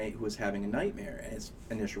his bunkmate who was having a nightmare. And his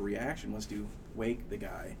initial reaction was to wake the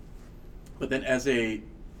guy, but then as a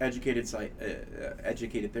educated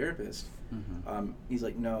therapist, he's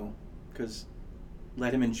like, no, because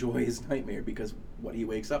let him enjoy his nightmare, because what he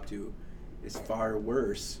wakes up to is far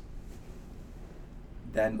worse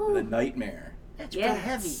than the nightmare. That's Yeah.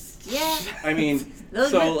 heavy. Yeah. I mean,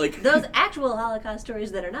 Those so like those actual Holocaust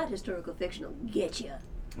stories that are not historical fictional get you.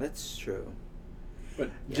 That's true. but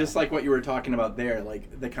Yeah. just like what you were talking about there,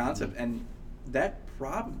 like the concept and that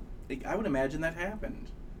problem, like, I would imagine that happened.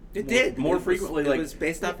 It More- did more It was- frequently. It Like was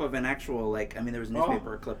based off of an actual, like, I mean, there was a Oh.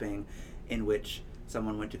 newspaper clipping in which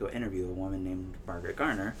someone went to go interview a woman named Margaret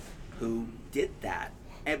Garner, who did that,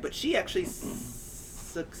 but she actually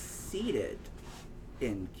succeeded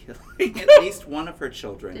in killing at least one of her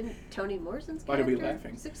children. Didn't Toni Morrison's Why are we character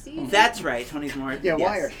laughing? succeed? That's right, Tony's Morrison. Yeah,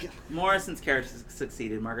 why yes. are- Morrison's character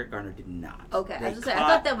succeeded. Margaret Garner did not. Okay, They I was gonna say, I caught-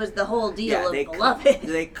 thought that was the whole deal of they Beloved.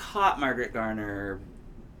 they caught Margaret Garner,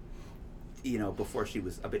 before she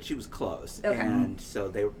was close, Okay. and so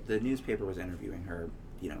the newspaper was interviewing her.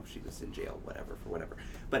 She was in jail, for whatever.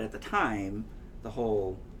 But at the time, the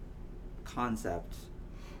whole concept,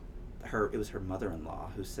 it was her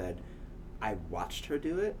mother-in-law who said, "I watched her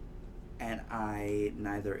do it, and I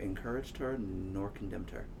neither encouraged her nor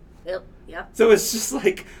condemned her." Yep. So it's just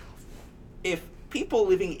like, if people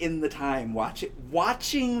living in the time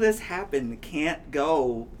watching this happen can't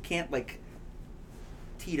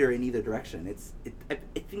teeter in either direction. I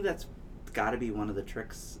think that's got to be one of the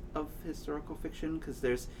tricks of historical fiction, because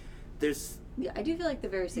there's there's Yeah, I do feel like the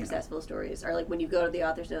very successful stories are like when you go to the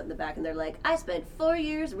author's note in the back and they're like, I spent 4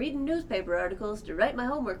 years reading newspaper articles to write my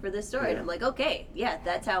homework for this story. And Yeah. I'm like, okay, yeah,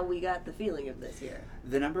 that's how we got the feeling of this here.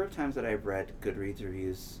 the number of times that I've read Goodreads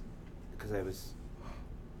reviews, because I was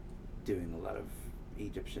doing a lot of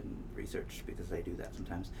Egyptian research, because I do that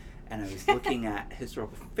sometimes, and I was looking at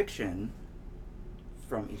historical fiction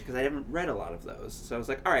from Egypt, because I haven't read a lot of those. So I was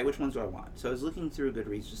like, all right, which ones do I want? So I was looking through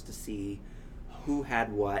Goodreads just to see who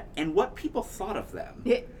had what and what people thought of them.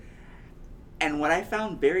 And what I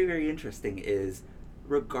found very, very interesting is,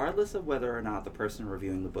 regardless of whether or not the person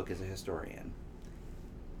reviewing the book is a historian,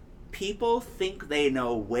 people think they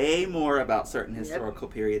know way more about certain Yep. historical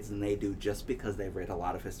periods than they do just because they've read a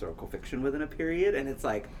lot of historical fiction within a period, and it's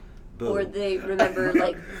like, boom. Or they remember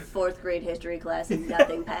like 4th grade history class and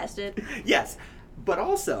nothing past it. Yes. But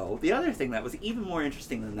also, the other thing that was even more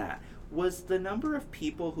interesting than that was the number of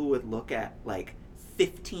people who would look at, like,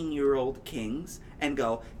 15-year-old kings and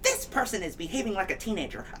go, this person is behaving like a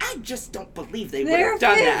teenager. I just don't believe they would They're have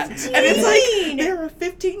done that. 15! And it's like, they're a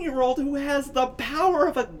 15-year-old who has the power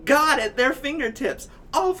of a god at their fingertips.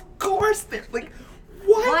 Of course they're, like,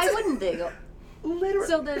 what? Why wouldn't they go? Literally.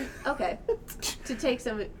 So then, okay, to take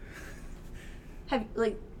some, have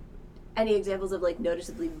like any examples of like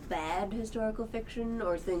noticeably bad historical fiction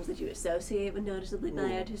or things that you associate with noticeably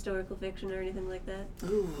bad historical fiction or anything like that?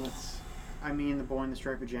 Ooh. I mean, The Boy in the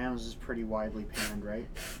Striped Pajamas is pretty widely panned, right?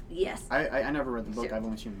 Yes. I never read the book. Sure. I've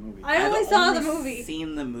only seen the movie. I only I've saw the only movie.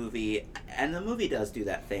 seen the movie, and the movie does do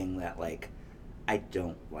that thing that, like, I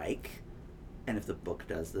don't like. And if the book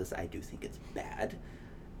does this, I do think it's bad.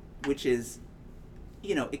 Which is,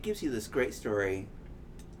 you know, it gives you this great story,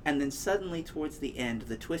 and then suddenly towards the end,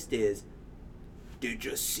 the twist is, did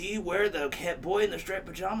you see where the boy in the striped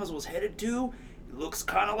pajamas was headed to? It looks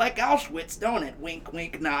kind of like Auschwitz, don't it? Wink,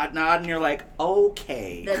 wink, nod, nod, and you're like,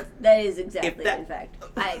 okay. That is exactly, that- in fact.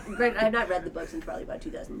 I've not read the book since probably about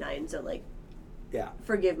 2009, so like, Yeah,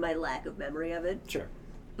 forgive my lack of memory of it. sure.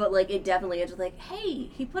 But like, it definitely is like, hey,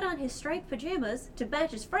 he put on his striped pajamas to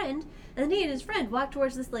match his friend, and then he and his friend walked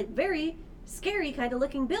towards this like very scary kind of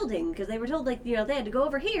looking building because they were told like, you know, they had to go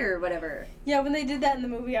over here or whatever. Yeah, when they did that in the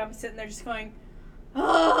movie, I was sitting there just going,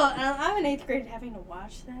 oh, and I'm in 8th grade having to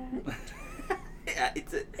watch that. Yeah,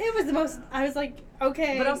 it's a, It was the most, I was like,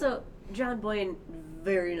 okay. But also, John Boyne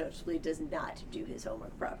very noticeably does not do his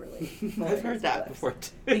homework properly. for I've heard his that books. before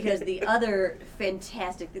too. Because the other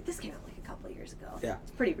fantastic, this came out like a couple of years ago. Yeah.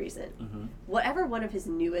 It's pretty recent. Mhm. Whatever one of his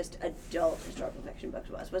newest adult historical fiction books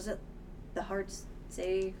was it The Heart's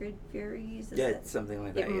Sacred Furies? Is Yeah, that- it's something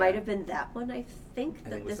like that. It might have been that one, I think, I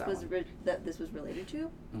that think it was this that was one. that this was related to.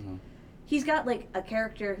 Mm-hmm. He's got like a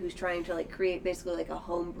character who's trying to like create basically like a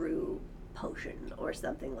homebrew potion or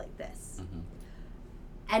something like this. Mm-hmm.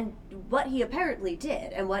 And what he apparently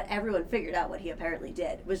did, and what everyone figured out what he apparently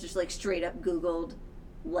did, was just like straight up Googled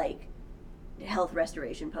like health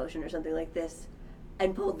restoration potion or something like this,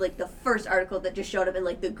 and pulled like the first article that just showed up in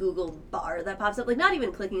like the Google bar that pops up. Like not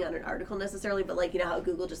even clicking on an article necessarily, but like you know how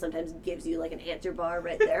Google just sometimes gives you like an answer bar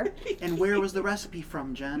right there. And where was the recipe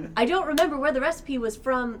from, Jen? I don't remember where the recipe was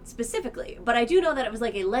from specifically, but I do know that it was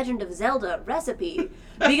like a Legend of Zelda recipe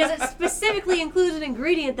because it specifically includes an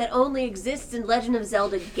ingredient that only exists in Legend of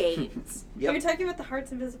Zelda games. You're talking about the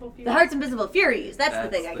Heart's Invisible Fury. The Heart's Invisible Furies. That's the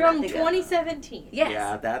That's thing I the- can't From think of. 2017. Yes.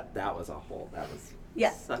 Yeah, that was a whole. That was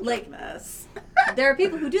Yeah, such like- a mess. There are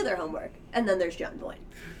people who do their homework, and then there's John Boyne.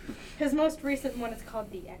 His most recent one is called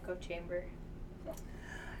The Echo Chamber.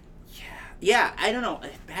 Yeah, I don't know. A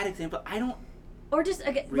bad example. I don't. Or just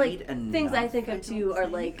again, Read like things I enough, think I of too don't are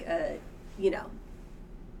think. like, you know.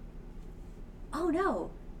 Oh no,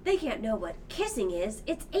 they can't know what kissing is.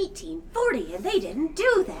 It's 1840, and they didn't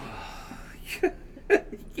do that.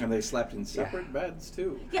 And they slept in separate beds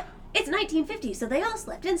too. Yeah, it's 1950, so they all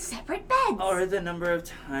slept in separate beds. Or the number of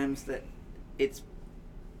times that it's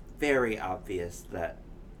very obvious that.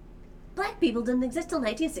 Black people didn't exist till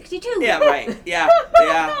 1962. Yeah, right. Yeah,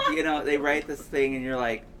 yeah. You know, they write this thing, and you're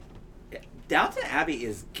like, Downton Abbey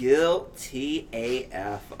is guilty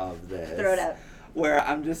AF of this. Throw it out. Where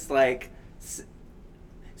I'm just like, so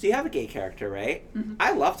you have a gay character, right? Mhm.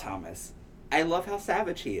 I love Thomas. I love how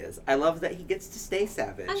savage he is. I love that he gets to stay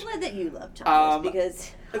savage. I'm glad that you love Thomas Um,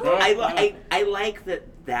 because I like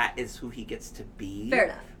that is who he gets to be. Fair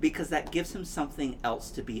enough. Because that gives him something else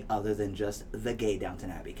to be other than just the gay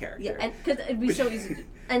Downton Abbey character. yeah, and because it'd be so easy,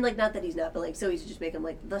 and like not that he's not, but like so easy to just make him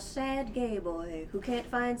like the sad gay boy who can't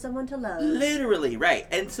find someone to love. Literally, right.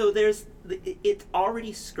 And so it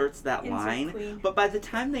already skirts that Insert line, queen. but by the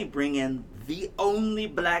time they bring in the only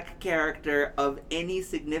black character of any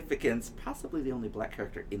significance, possibly the only black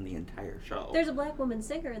character in the entire show. There's a black woman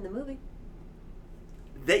singer in the movie.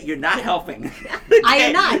 That you're not helping. I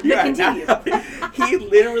am not, You but are continue. helping. He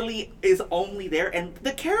literally is only there, and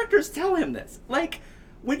the characters tell him this. Like,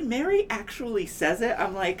 when Mary actually says it,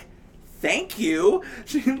 I'm like, thank you.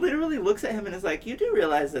 She literally looks at him and is like, you do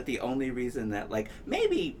realize that the only reason that, like,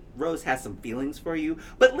 maybe Rose has some feelings for you,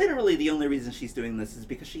 but literally the only reason she's doing this is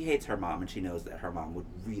because she hates her mom, and she knows that her mom would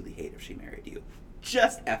really hate if she married you.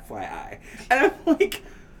 Just FYI. And I'm like,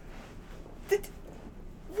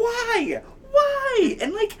 why? Why?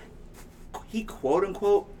 And, like, he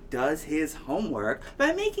quote-unquote does his homework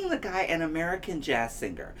by making the guy an American jazz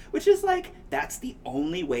singer, which is like, that's the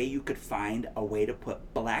only way you could find a way to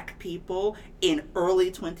put black people in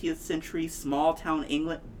early 20th century small town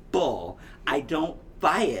England. Bull. I don't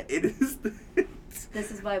buy it. It is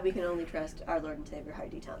This is why we can only trust our Lord and Savior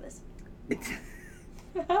Heidi Thomas.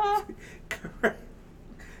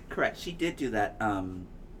 Correct. She did do that.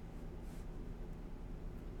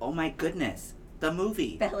 Oh my goodness. The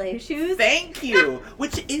movie. Ballet shoes. Thank you.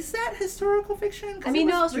 Which is that historical fiction? 'Cause I mean,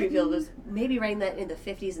 it Noel was Streatfeild written- was maybe writing that in the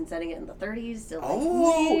 50s and setting it in the 30s. So like,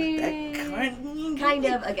 Oh, that kind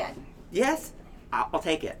of again. Yes, I'll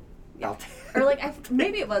take it. Yeah. I'll Or like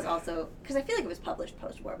maybe it was also because I feel like it was published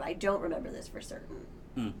post-war, but I don't remember this for certain.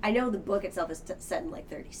 I know the book itself is set in like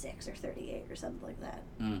 36 or 38 or something like that.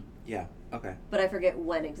 Yeah. Okay. But I forget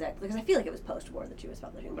when exactly because I feel like it was post-war that she was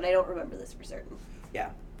publishing, but I don't remember this for certain. Yeah.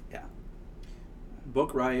 Yeah.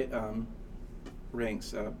 Book Riot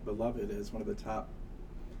ranks Beloved as one of the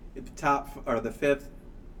the fifth,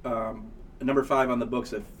 number 5 on the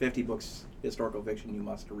books of 50 books historical fiction you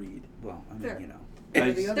must read. Well, I mean, Fair. you know,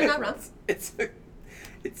 They're not wrong. It's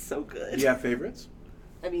so good. Do you have favorites?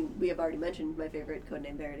 I mean, we have already mentioned my favorite,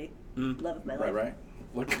 Codename Verity, Love of My Life. Right.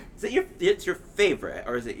 Look, Is it it's your favorite,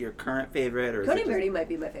 or is it your current favorite, or is it Codename just... Verity might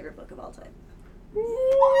be my favorite book of all time. Ooh.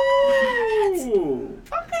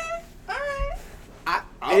 Okay. All right.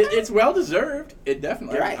 It's well deserved. It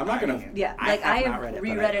definitely. You're right. I'm not gonna. Yeah, I like I have not have read it, but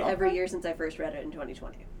reread it I- every okay. year since I first read it in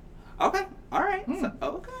 2020. Okay. All right. So,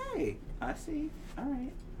 okay. I see. All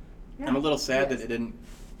right. Yeah. I'm a little sad Yes. that it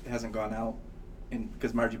hasn't gone out,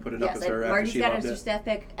 because Margie put it up Yes, as and her after Marty's she got it loved as her it. staff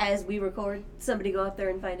pick as we record. Somebody go up there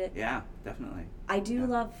and find it. Yeah, definitely. I do Yeah.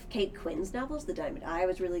 love Kate Quinn's novels. The Diamond Eye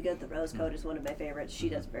was really good. The Rose Code is one of my favorites. She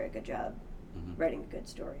does a very good job writing a good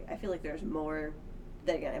story. I feel like there's more.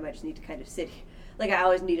 Then again, I might just need to kind of sit. Like I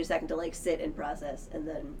always need a second to like sit and process and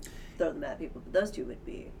then throw them at people. But those two would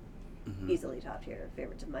be easily top tier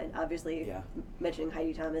favorites of mine. Obviously, Yeah. mentioning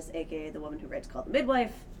Heidi Thomas, aka the woman who writes Called the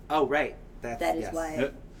Midwife. Oh, right. That is yes.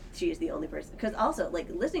 why she is the only person. Because also, like,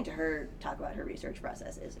 listening to her talk about her research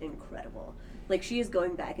process is incredible. Like, she is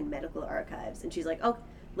going back in medical archives, and she's like, oh,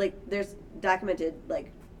 like, there's documented,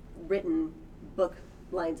 like, written book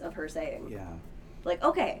lines of her saying, Yeah. like,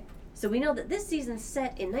 okay, so we know that this season's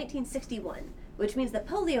set in 1961, which means that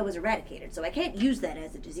polio was eradicated, so I can't use that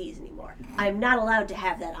as a disease anymore. I'm not allowed to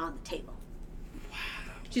have that on the table.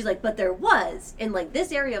 She's like, but there was, in, like,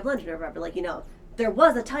 this area of London or whatever, like, you know, there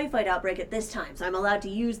was a typhoid outbreak at this time, so I'm allowed to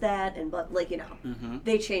use that, and but like, you know,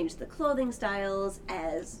 they changed the clothing styles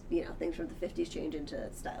as, you know, things from the 50s change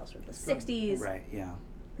into styles from the 60s. Right, yeah.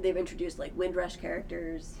 They've introduced like Windrush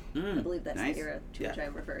characters. I believe that's nice. the era to which Yeah.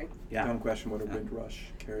 I'm referring. Yeah. Dumb question. What are Windrush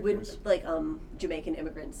characters? Like Jamaican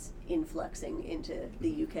immigrants influxing into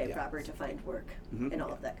the UK Yeah. proper to find work and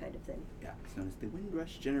all of that kind of thing. Yeah. It's known as the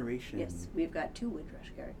Windrush generation. Yes, we've got 2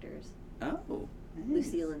 Windrush characters, Oh. Nice.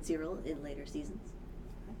 Lucille and Cyril, in later seasons.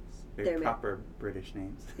 Nice. Very They're proper British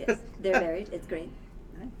names. Yes, they're married. It's great.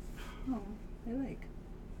 Nice. Oh, I like.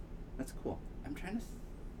 That's cool. I'm trying to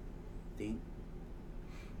think.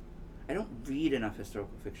 I don't read enough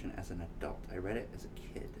historical fiction as an adult. I read it as a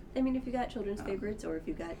kid. I mean, if you got children's favorites, or if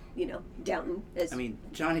you got, you know, Downton as I mean,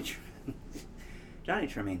 Johnny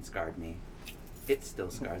Tremaine scarred me. It still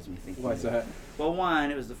scars me thinking. Why's of it. that? Well,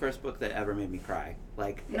 one, it was the first book that ever made me cry.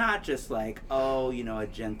 Like, not just like, oh, you know, a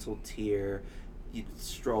gentle tear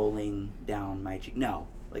strolling down my cheek. No,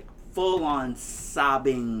 like full-on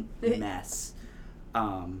sobbing mess.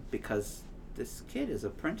 Because this kid is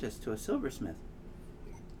apprenticed to a silversmith.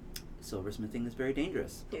 Silversmithing is very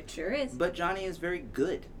dangerous. it sure is. But Johnny is very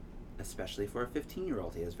good, especially for a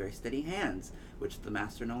 15-year-old. He has very steady hands, which the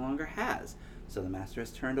master no longer has. So the master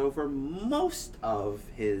has turned over most of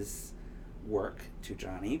his work to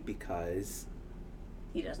Johnny because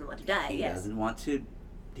He doesn't want to die. he yes. doesn't want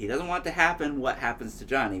to happen what happens to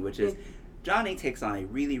Johnny, which is Johnny takes on a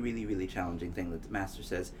really, really, really challenging thing that the master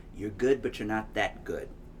says, you're good, but you're not that good.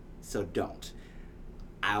 So don't.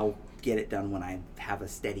 I'll get it done when I have a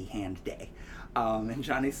steady hand day. And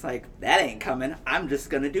Johnny's like, that ain't coming. I'm just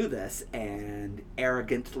going to do this. And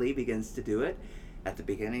arrogantly begins to do it at the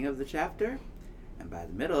beginning of the chapter. And by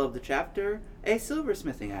the middle of the chapter, a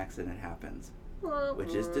silversmithing accident happens,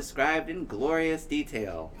 which is described in glorious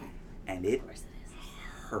detail. And it Of course it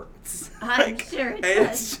is. hurts. I'm sure it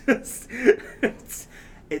it's does. just,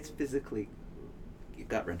 it's physically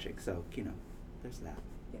gut-wrenching. So, there's that.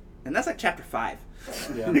 Yeah. And that's like chapter 5.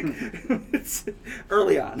 Yeah. It's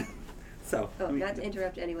early on. So, Oh, not to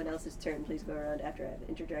interrupt anyone else's turn, please go around after I've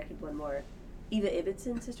interjected one more. Eva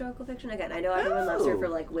Ibbidson's historical fiction. Again, I know everyone loves her for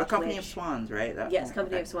like A Witch Company Witch. of Swans, right? Yes,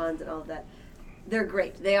 Company of Swans and all of that. They're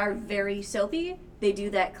great. They are very soapy. They do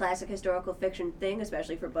that classic historical fiction thing,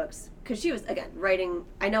 especially for books. Because she was, again, writing...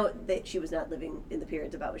 I know that she was not living in the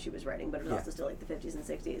periods about what she was writing, but it was Yeah. also still like the 50s and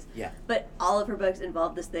 60s. Yeah. But all of her books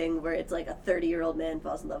involve this thing where it's like a 30-year-old man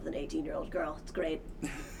falls in love with an 18-year-old girl. It's great.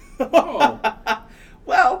 Oh.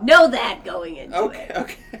 Well, Know that going into okay, it.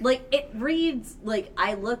 okay. Like, it reads... Like,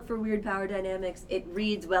 I look for weird power dynamics. It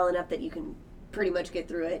reads well enough that you can pretty much get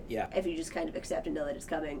through it Yeah. if you just kind of accept and know that it's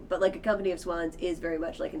coming. But like A Company of Swans is very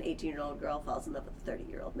much like an 18-year-old girl falls in love with a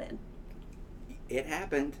 30-year-old man. It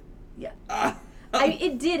happened. Yeah. Uh,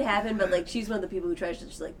 It did happen, but like she's one of the people who tries to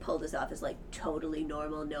just like pull this off as like totally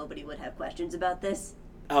normal. Nobody would have questions about this.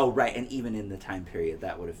 oh, right, and even in the time period,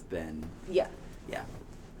 that would have been... Yeah. Yeah.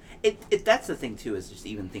 It that's the thing, too, is just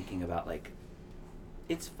even thinking about, like,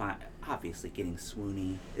 it's fine. Obviously, getting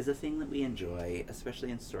swoony is a thing that we enjoy,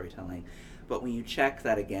 especially in storytelling. But when you check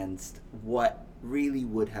that against what really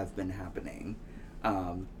would have been happening,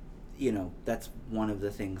 that's one of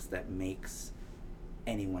the things that makes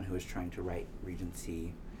anyone who is trying to write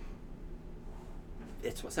Regency...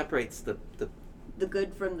 It's what separates the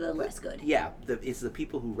good from the less good. yeah, it's the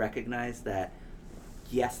people who recognize that,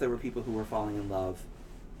 yes, there were people who were falling in love,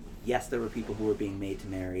 yes, there were people who were being made to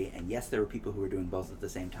marry, and yes, there were people who were doing both at the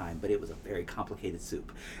same time, but it was a very complicated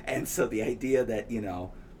soup. And so the idea that,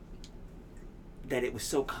 that it was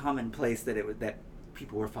so commonplace that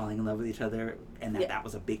people were falling in love with each other and that Yeah. that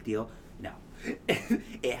was a big deal, no.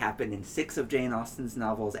 It happened in 6 of Jane Austen's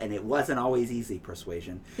novels, and it wasn't always easy,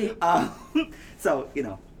 Persuasion. Yeah. So,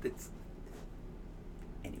 it's...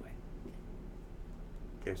 Anyway.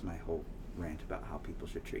 There's my whole rant about how people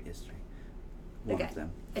should treat history. One Okay. of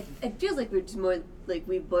them. It feels like we're just more like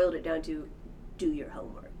we've boiled it down to do your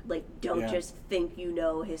homework. Like don't Yeah. just think you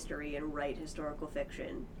know history and write historical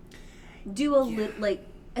fiction. Do a little like,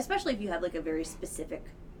 especially if you have like a very specific,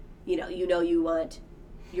 you you want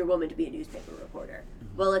your woman to be a newspaper reporter.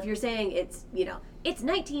 Mm-hmm. Well, if you're saying it's it's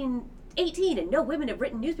 1918 and no women have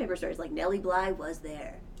written newspaper stories, like Nellie Bly was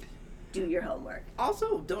there. Do your homework.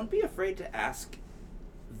 Also, don't be afraid to ask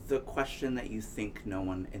the question that you think no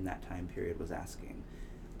one in that time period was asking.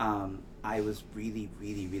 I was really,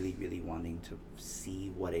 really, really, really wanting to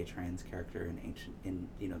see what a trans character in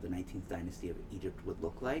the 19th dynasty of Egypt would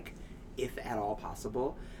look like, if at all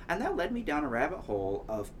possible. And that led me down a rabbit hole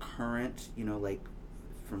of current,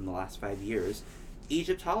 from the last 5 years,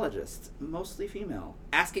 Egyptologists, mostly female,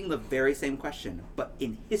 asking the very same question, but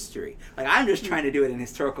in history. Like, I'm just trying to do it in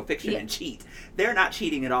historical fiction and cheat. They're not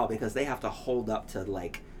cheating at all because they have to hold up to,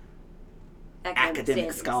 like, academic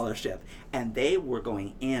standards. scholarship. And they were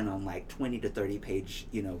going in on, like, 20 to 30 page,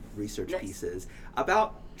 research Nice. pieces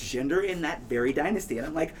about gender in that very dynasty. And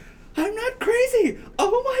I'm like, I'm not crazy!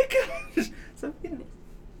 Oh my gosh! So,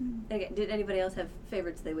 Okay, did anybody else have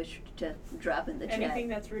favorites they wish to drop in the chat? Anything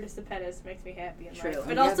that's Rita Sepetis makes me happy in True. life. Oh,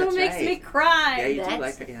 It yeah, also that's makes right. me cry. Yeah, you do That's-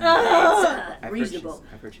 like her. Yeah. That's Reasonable. reasonable.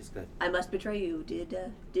 I've heard she's good. I Must Betray You did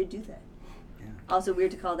do that. Yeah. Also weird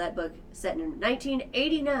to call that book set in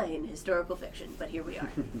 1989 historical fiction, but here we are.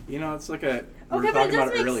 It's like a... we were Okay, but it talking does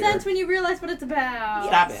about make earlier. sense when you realize what it's about.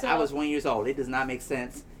 Stop it. So- I was 1 year old. It does not make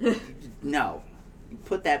sense. No.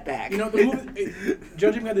 Put that back. The movie,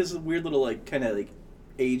 judging by this weird little kind of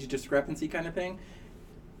age discrepancy kind of thing.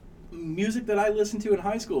 Music that I listened to in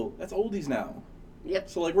high school, that's oldies now. Yep.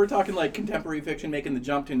 So we're talking contemporary fiction making the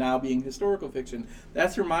jump to now being historical fiction.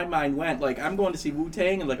 That's where my mind went. I'm going to see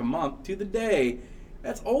Wu-Tang in a month to the day.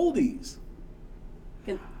 That's oldies.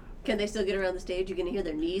 Can they still get around the stage? You can hear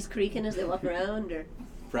their knees creaking as they walk around, or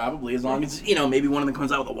Probably, as long as, maybe one of them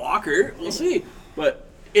comes out with a walker. We'll see. But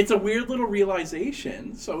it's a weird little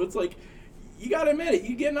realization. So it's you gotta admit it.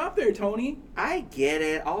 You getting up there, Tony. I get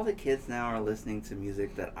it. All the kids now are listening to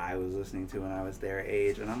music that I was listening to when I was their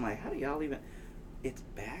age. And I'm like, how do y'all even... It's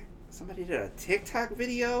back? Somebody did a TikTok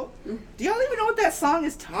video? Do y'all even know what that song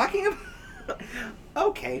is talking about?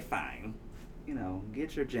 Okay, fine.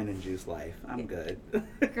 Get your gin and juice life. I'm good.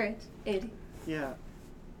 great, Andy. Yeah.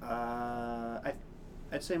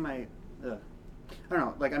 I'd say my, I don't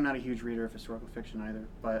know, like I'm not a huge reader of historical fiction either,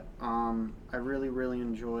 but I really, really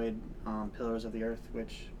enjoyed Pillars of the Earth,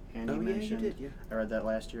 which Andy mentioned. You did, yeah. I read that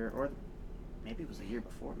last year, or maybe it was the year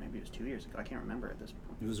before, maybe it was 2 years ago. I can't remember at this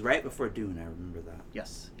point. It was right before Dune, I remember that.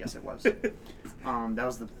 Yes, it was. That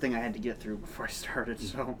was the thing I had to get through before I started,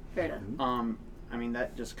 so. Fair enough. I mean,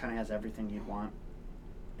 that just kind of has everything you'd want,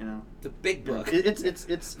 you know. The big book. It's It's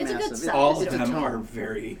a good massive. size. All It's of a them tome. are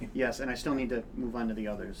very. Yes, and I still need to move on to the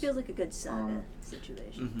others. Feels like a good saga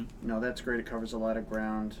situation. Mhm. No, that's great. It covers a lot of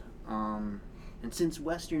ground. And since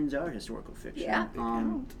westerns are historical fiction, Yeah.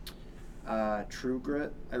 True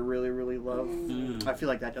Grit, I really, really love. Mm. I feel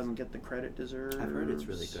like that doesn't get the credit it deserves. I've heard it's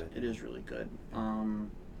really good. It is really good.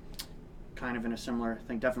 Kind of in a similar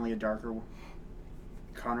thing, definitely a darker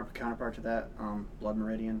counterpart to that. Blood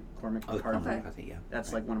Meridian, Cormac Oh, McCarthy. I think, yeah. That's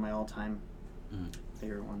Right. like one of my all-time Mm.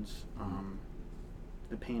 favorite ones.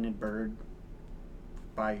 The Painted Bird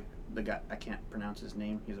by the guy, I can't pronounce his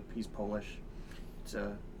name. He's Polish. It's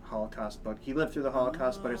a Holocaust book. He lived through the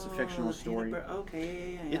Holocaust, but it's a fictional Oh, the Painted story. Bird.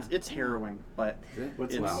 Okay, yeah. It's harrowing, but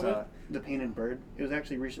What's it's the name of it? The Painted Bird. It was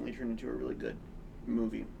actually recently turned into a really good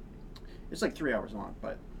movie. It's like 3 hours long,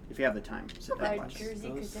 but if you have the time, sit down By and watch it. Jerzy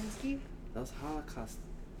Those- Krasinski. Those Holocaust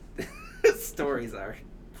stories are.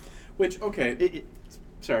 Which okay.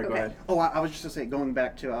 Sorry, go Okay. ahead. Oh, I was just gonna say, going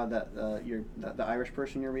back to the Irish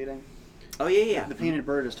person you're reading. Oh yeah. The Painted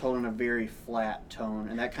Bird is told in a very flat tone,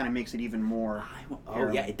 and that kind of makes it even more. Oh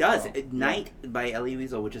yeah, it does. Oh, Night by Elie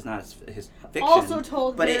Wiesel, which is not his fiction, Also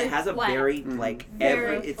told but very it has a flat. very Mhm. like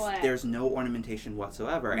Very flat. there's no ornamentation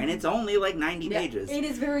whatsoever, and it's only like 90 Yeah, pages. It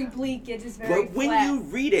is very bleak. It is very But when flat. you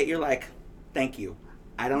read it, you're like, thank you.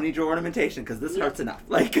 I don't need your ornamentation because this Yeah. hurts enough.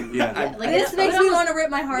 Like, Yeah. Like, This it makes would me almost- want to rip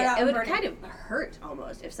my heart Yeah, out. it and would burn kind of hurt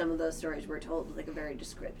almost if some of those stories were told with like a very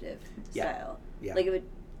descriptive Yeah. style. Yeah. Like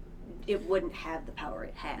it wouldn't have the power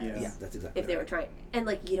it has Yeah. yeah, that's exactly. if they were right. trying. And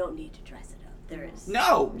like you don't need to dress it up. There is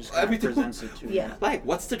No, Just kind of everything presents it to you. Yeah. Like,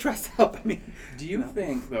 what's to dress up? I mean, Do you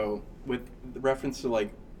think, though, with reference to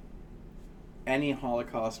like any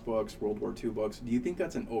Holocaust books, World War II books, do you think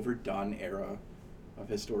that's an overdone era of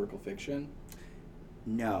historical fiction?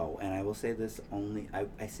 no, and I will say this only.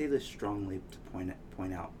 I say this strongly to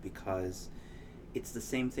point out because it's the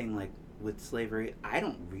same thing like with slavery. I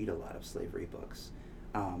don't read a lot of slavery books.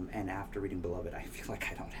 And after reading Beloved, I feel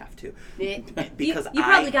like I don't have to. Because you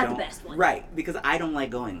probably I got the don't- best one. Right, because I don't like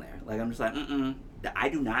going there. Like, I'm just like, I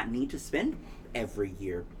do not need to spend every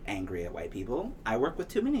year angry at white people. I work with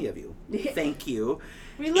too many of you. Thank you.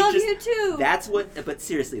 We It love just- you too. That's what, but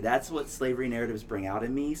seriously, that's what slavery narratives bring out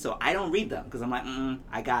in me. So I don't read them because I'm like,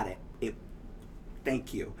 I got it.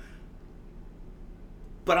 Thank you.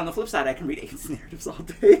 But on the flip side, I can read agency narratives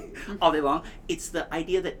all day long. It's the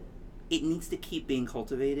idea that it needs to keep being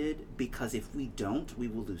cultivated because if we don't, we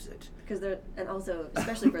will lose it. Because there, and also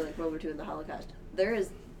especially for like World War II and the Holocaust, there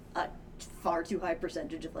is a far too high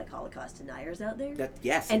percentage of like Holocaust deniers out there.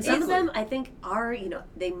 Yes, And some of exactly. them, I think, are,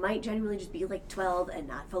 they might genuinely just be like 12 and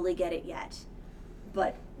not fully get it yet.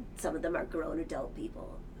 But some of them are grown adult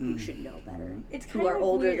people who should know better. It's Who kind are of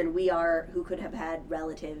older weird. than we are, who could have had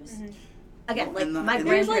relatives. Again, Well, like and my the-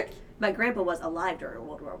 There's, grandpa, my grandpa was alive during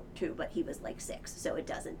World War II, but he was like 6, so it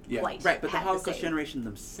doesn't Yeah. quite Right, but the have Holocaust same. generation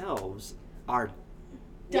themselves are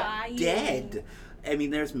Dying. dead. I mean,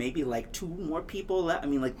 there's maybe like 2 more people left. I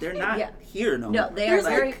mean, like they're not Yeah. here no No, more. they are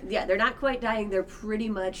Like, they're not quite dying. They're pretty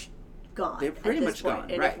much gone. They're pretty at much this point.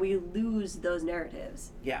 gone, And right. if we lose those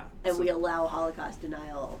narratives yeah. and So- we allow Holocaust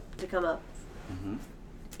denial to come up Mhm.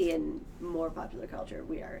 in more popular culture,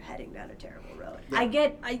 we are heading down a terrible road. I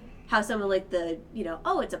get how some of like the,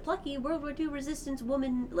 it's a plucky World War II resistance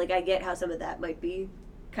woman. Like I get how some of that might be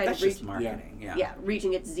kind That's of just marketing. Yeah. yeah,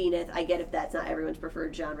 reaching its zenith. I get if that's not everyone's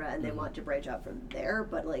preferred genre and they Mhm. want to branch out from there,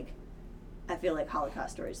 but like I feel like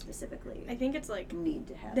Holocaust stories specifically I think it's like need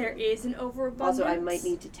to have there them. is an overabundance. Also, I might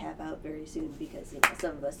need to tap out very soon because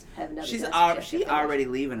some of us have another. She's desk she shift to finish. already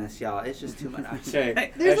leaving us, y'all. It's just too much.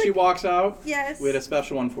 Okay, There's as she like- walks out, Yes. we had a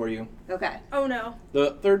special one for you. Okay. Oh no.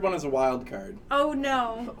 The third one is a wild card. Oh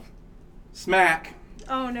no. Smack.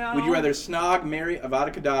 Oh no. Would you rather snog, marry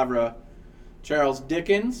Avada Kedavra, Charles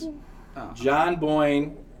Dickens, Oh. John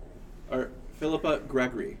Boyne, or Philippa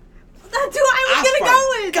Gregory? That's who I was gonna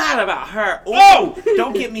go with. God about her. Oh,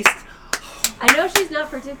 don't get me. I know she's not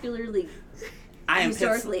particularly I am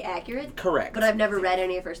historically accurate, correct. but I've never read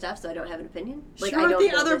any of her stuff, so I don't have an opinion. Like She I wrote don't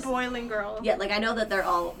the know other this- boiling girl. Yeah, like I know that they're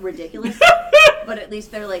all ridiculous, but at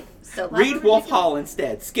least they're like so. Read Wolf Hall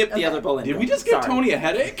instead. Skip the Okay. other bullet. Did we just give Tony a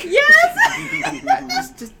headache?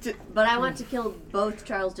 Yes. just But I want to kill both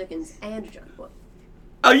Charles Dickens and John Boyne.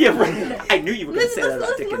 Oh yeah, right. I knew you were going to say that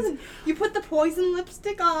about Dickens. listen. You put the poison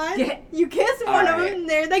lipstick on. Yeah. You kiss one of Alright. them, and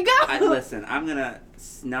there they go. Listen, I'm gonna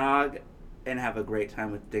snog and have a great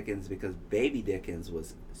time with Dickens because Baby Dickens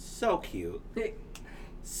was so cute.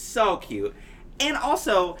 So cute. And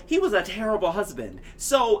also, he was a terrible husband.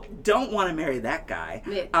 So don't want to marry that guy.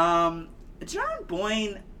 Yeah. John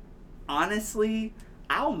Boyne, honestly,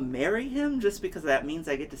 I'll marry him just because that means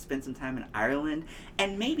I get to spend some time in Ireland,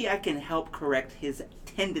 and maybe I can help correct his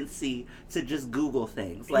tendency to just Google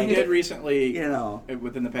things. Like, He did recently, you know,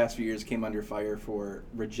 within the past few years, came under fire for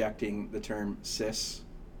rejecting the term cis.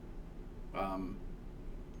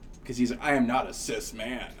 Because I am not a cis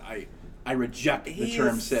man. I reject the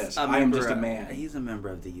term cis. I am just a man. He's a member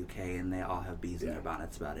of the UK, and they all have bees in their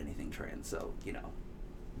bonnets about anything trans. So you know,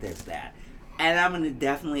 there's that. And I'm gonna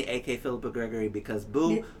definitely AK Philippa Gregory because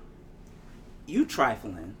boo, you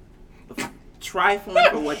trifling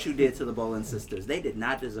for what you did to the Boland sisters. They did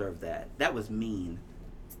not deserve that. That was mean.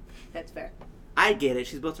 That's fair. I get it.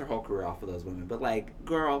 She's built her whole career off of those women, but like,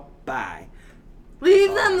 girl, bye.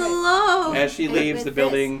 Leave them alone. As she leaves With the this,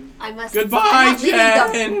 building. I must. Goodbye, I'm not leaving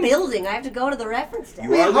Jen. the building. I have to go to the reference desk.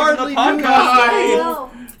 You are hardly leaving the knew podcast. Bye.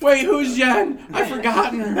 No. Wait, who's Jen? I've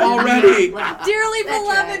forgotten already. Wow. Dearly That's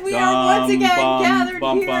beloved, right. we are once again gathered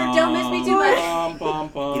here. Don't miss me too much.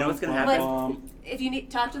 You know what's gonna happen? If you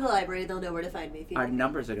need talk to the library, they'll know where to find me. If you Our need.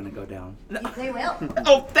 numbers are gonna go down. They will.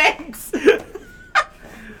 Oh, thanks.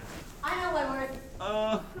 I know my worth.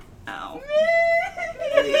 Ow.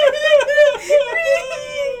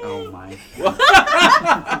 Oh my.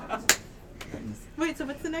 Wait, so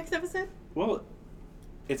what's the next episode? Well,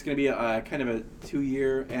 it's going to be a kind of a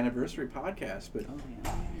 2-year anniversary podcast, but Oh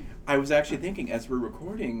yeah. I was actually thinking as we're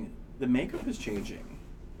recording, the makeup is changing.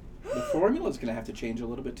 The formula is going to have to change a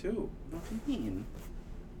little bit too. What do you mean?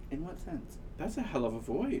 In what sense? That's a hell of a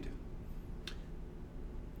void.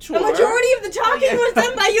 Sure. The majority of the talking yeah. was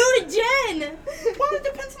done by you and Jen. Well, it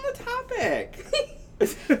depends on the topic.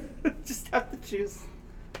 Just have to choose,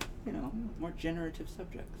 you know, more generative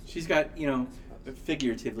subjects. She's got,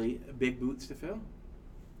 figuratively, big boots to fill.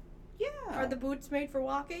 Yeah. Are the boots made for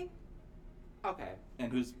walking? Okay.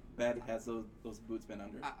 And whose bed has those boots been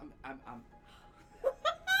under? I'm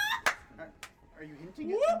Are you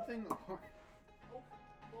hinting at something? Or...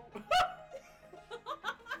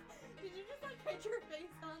 Did you just like hit your face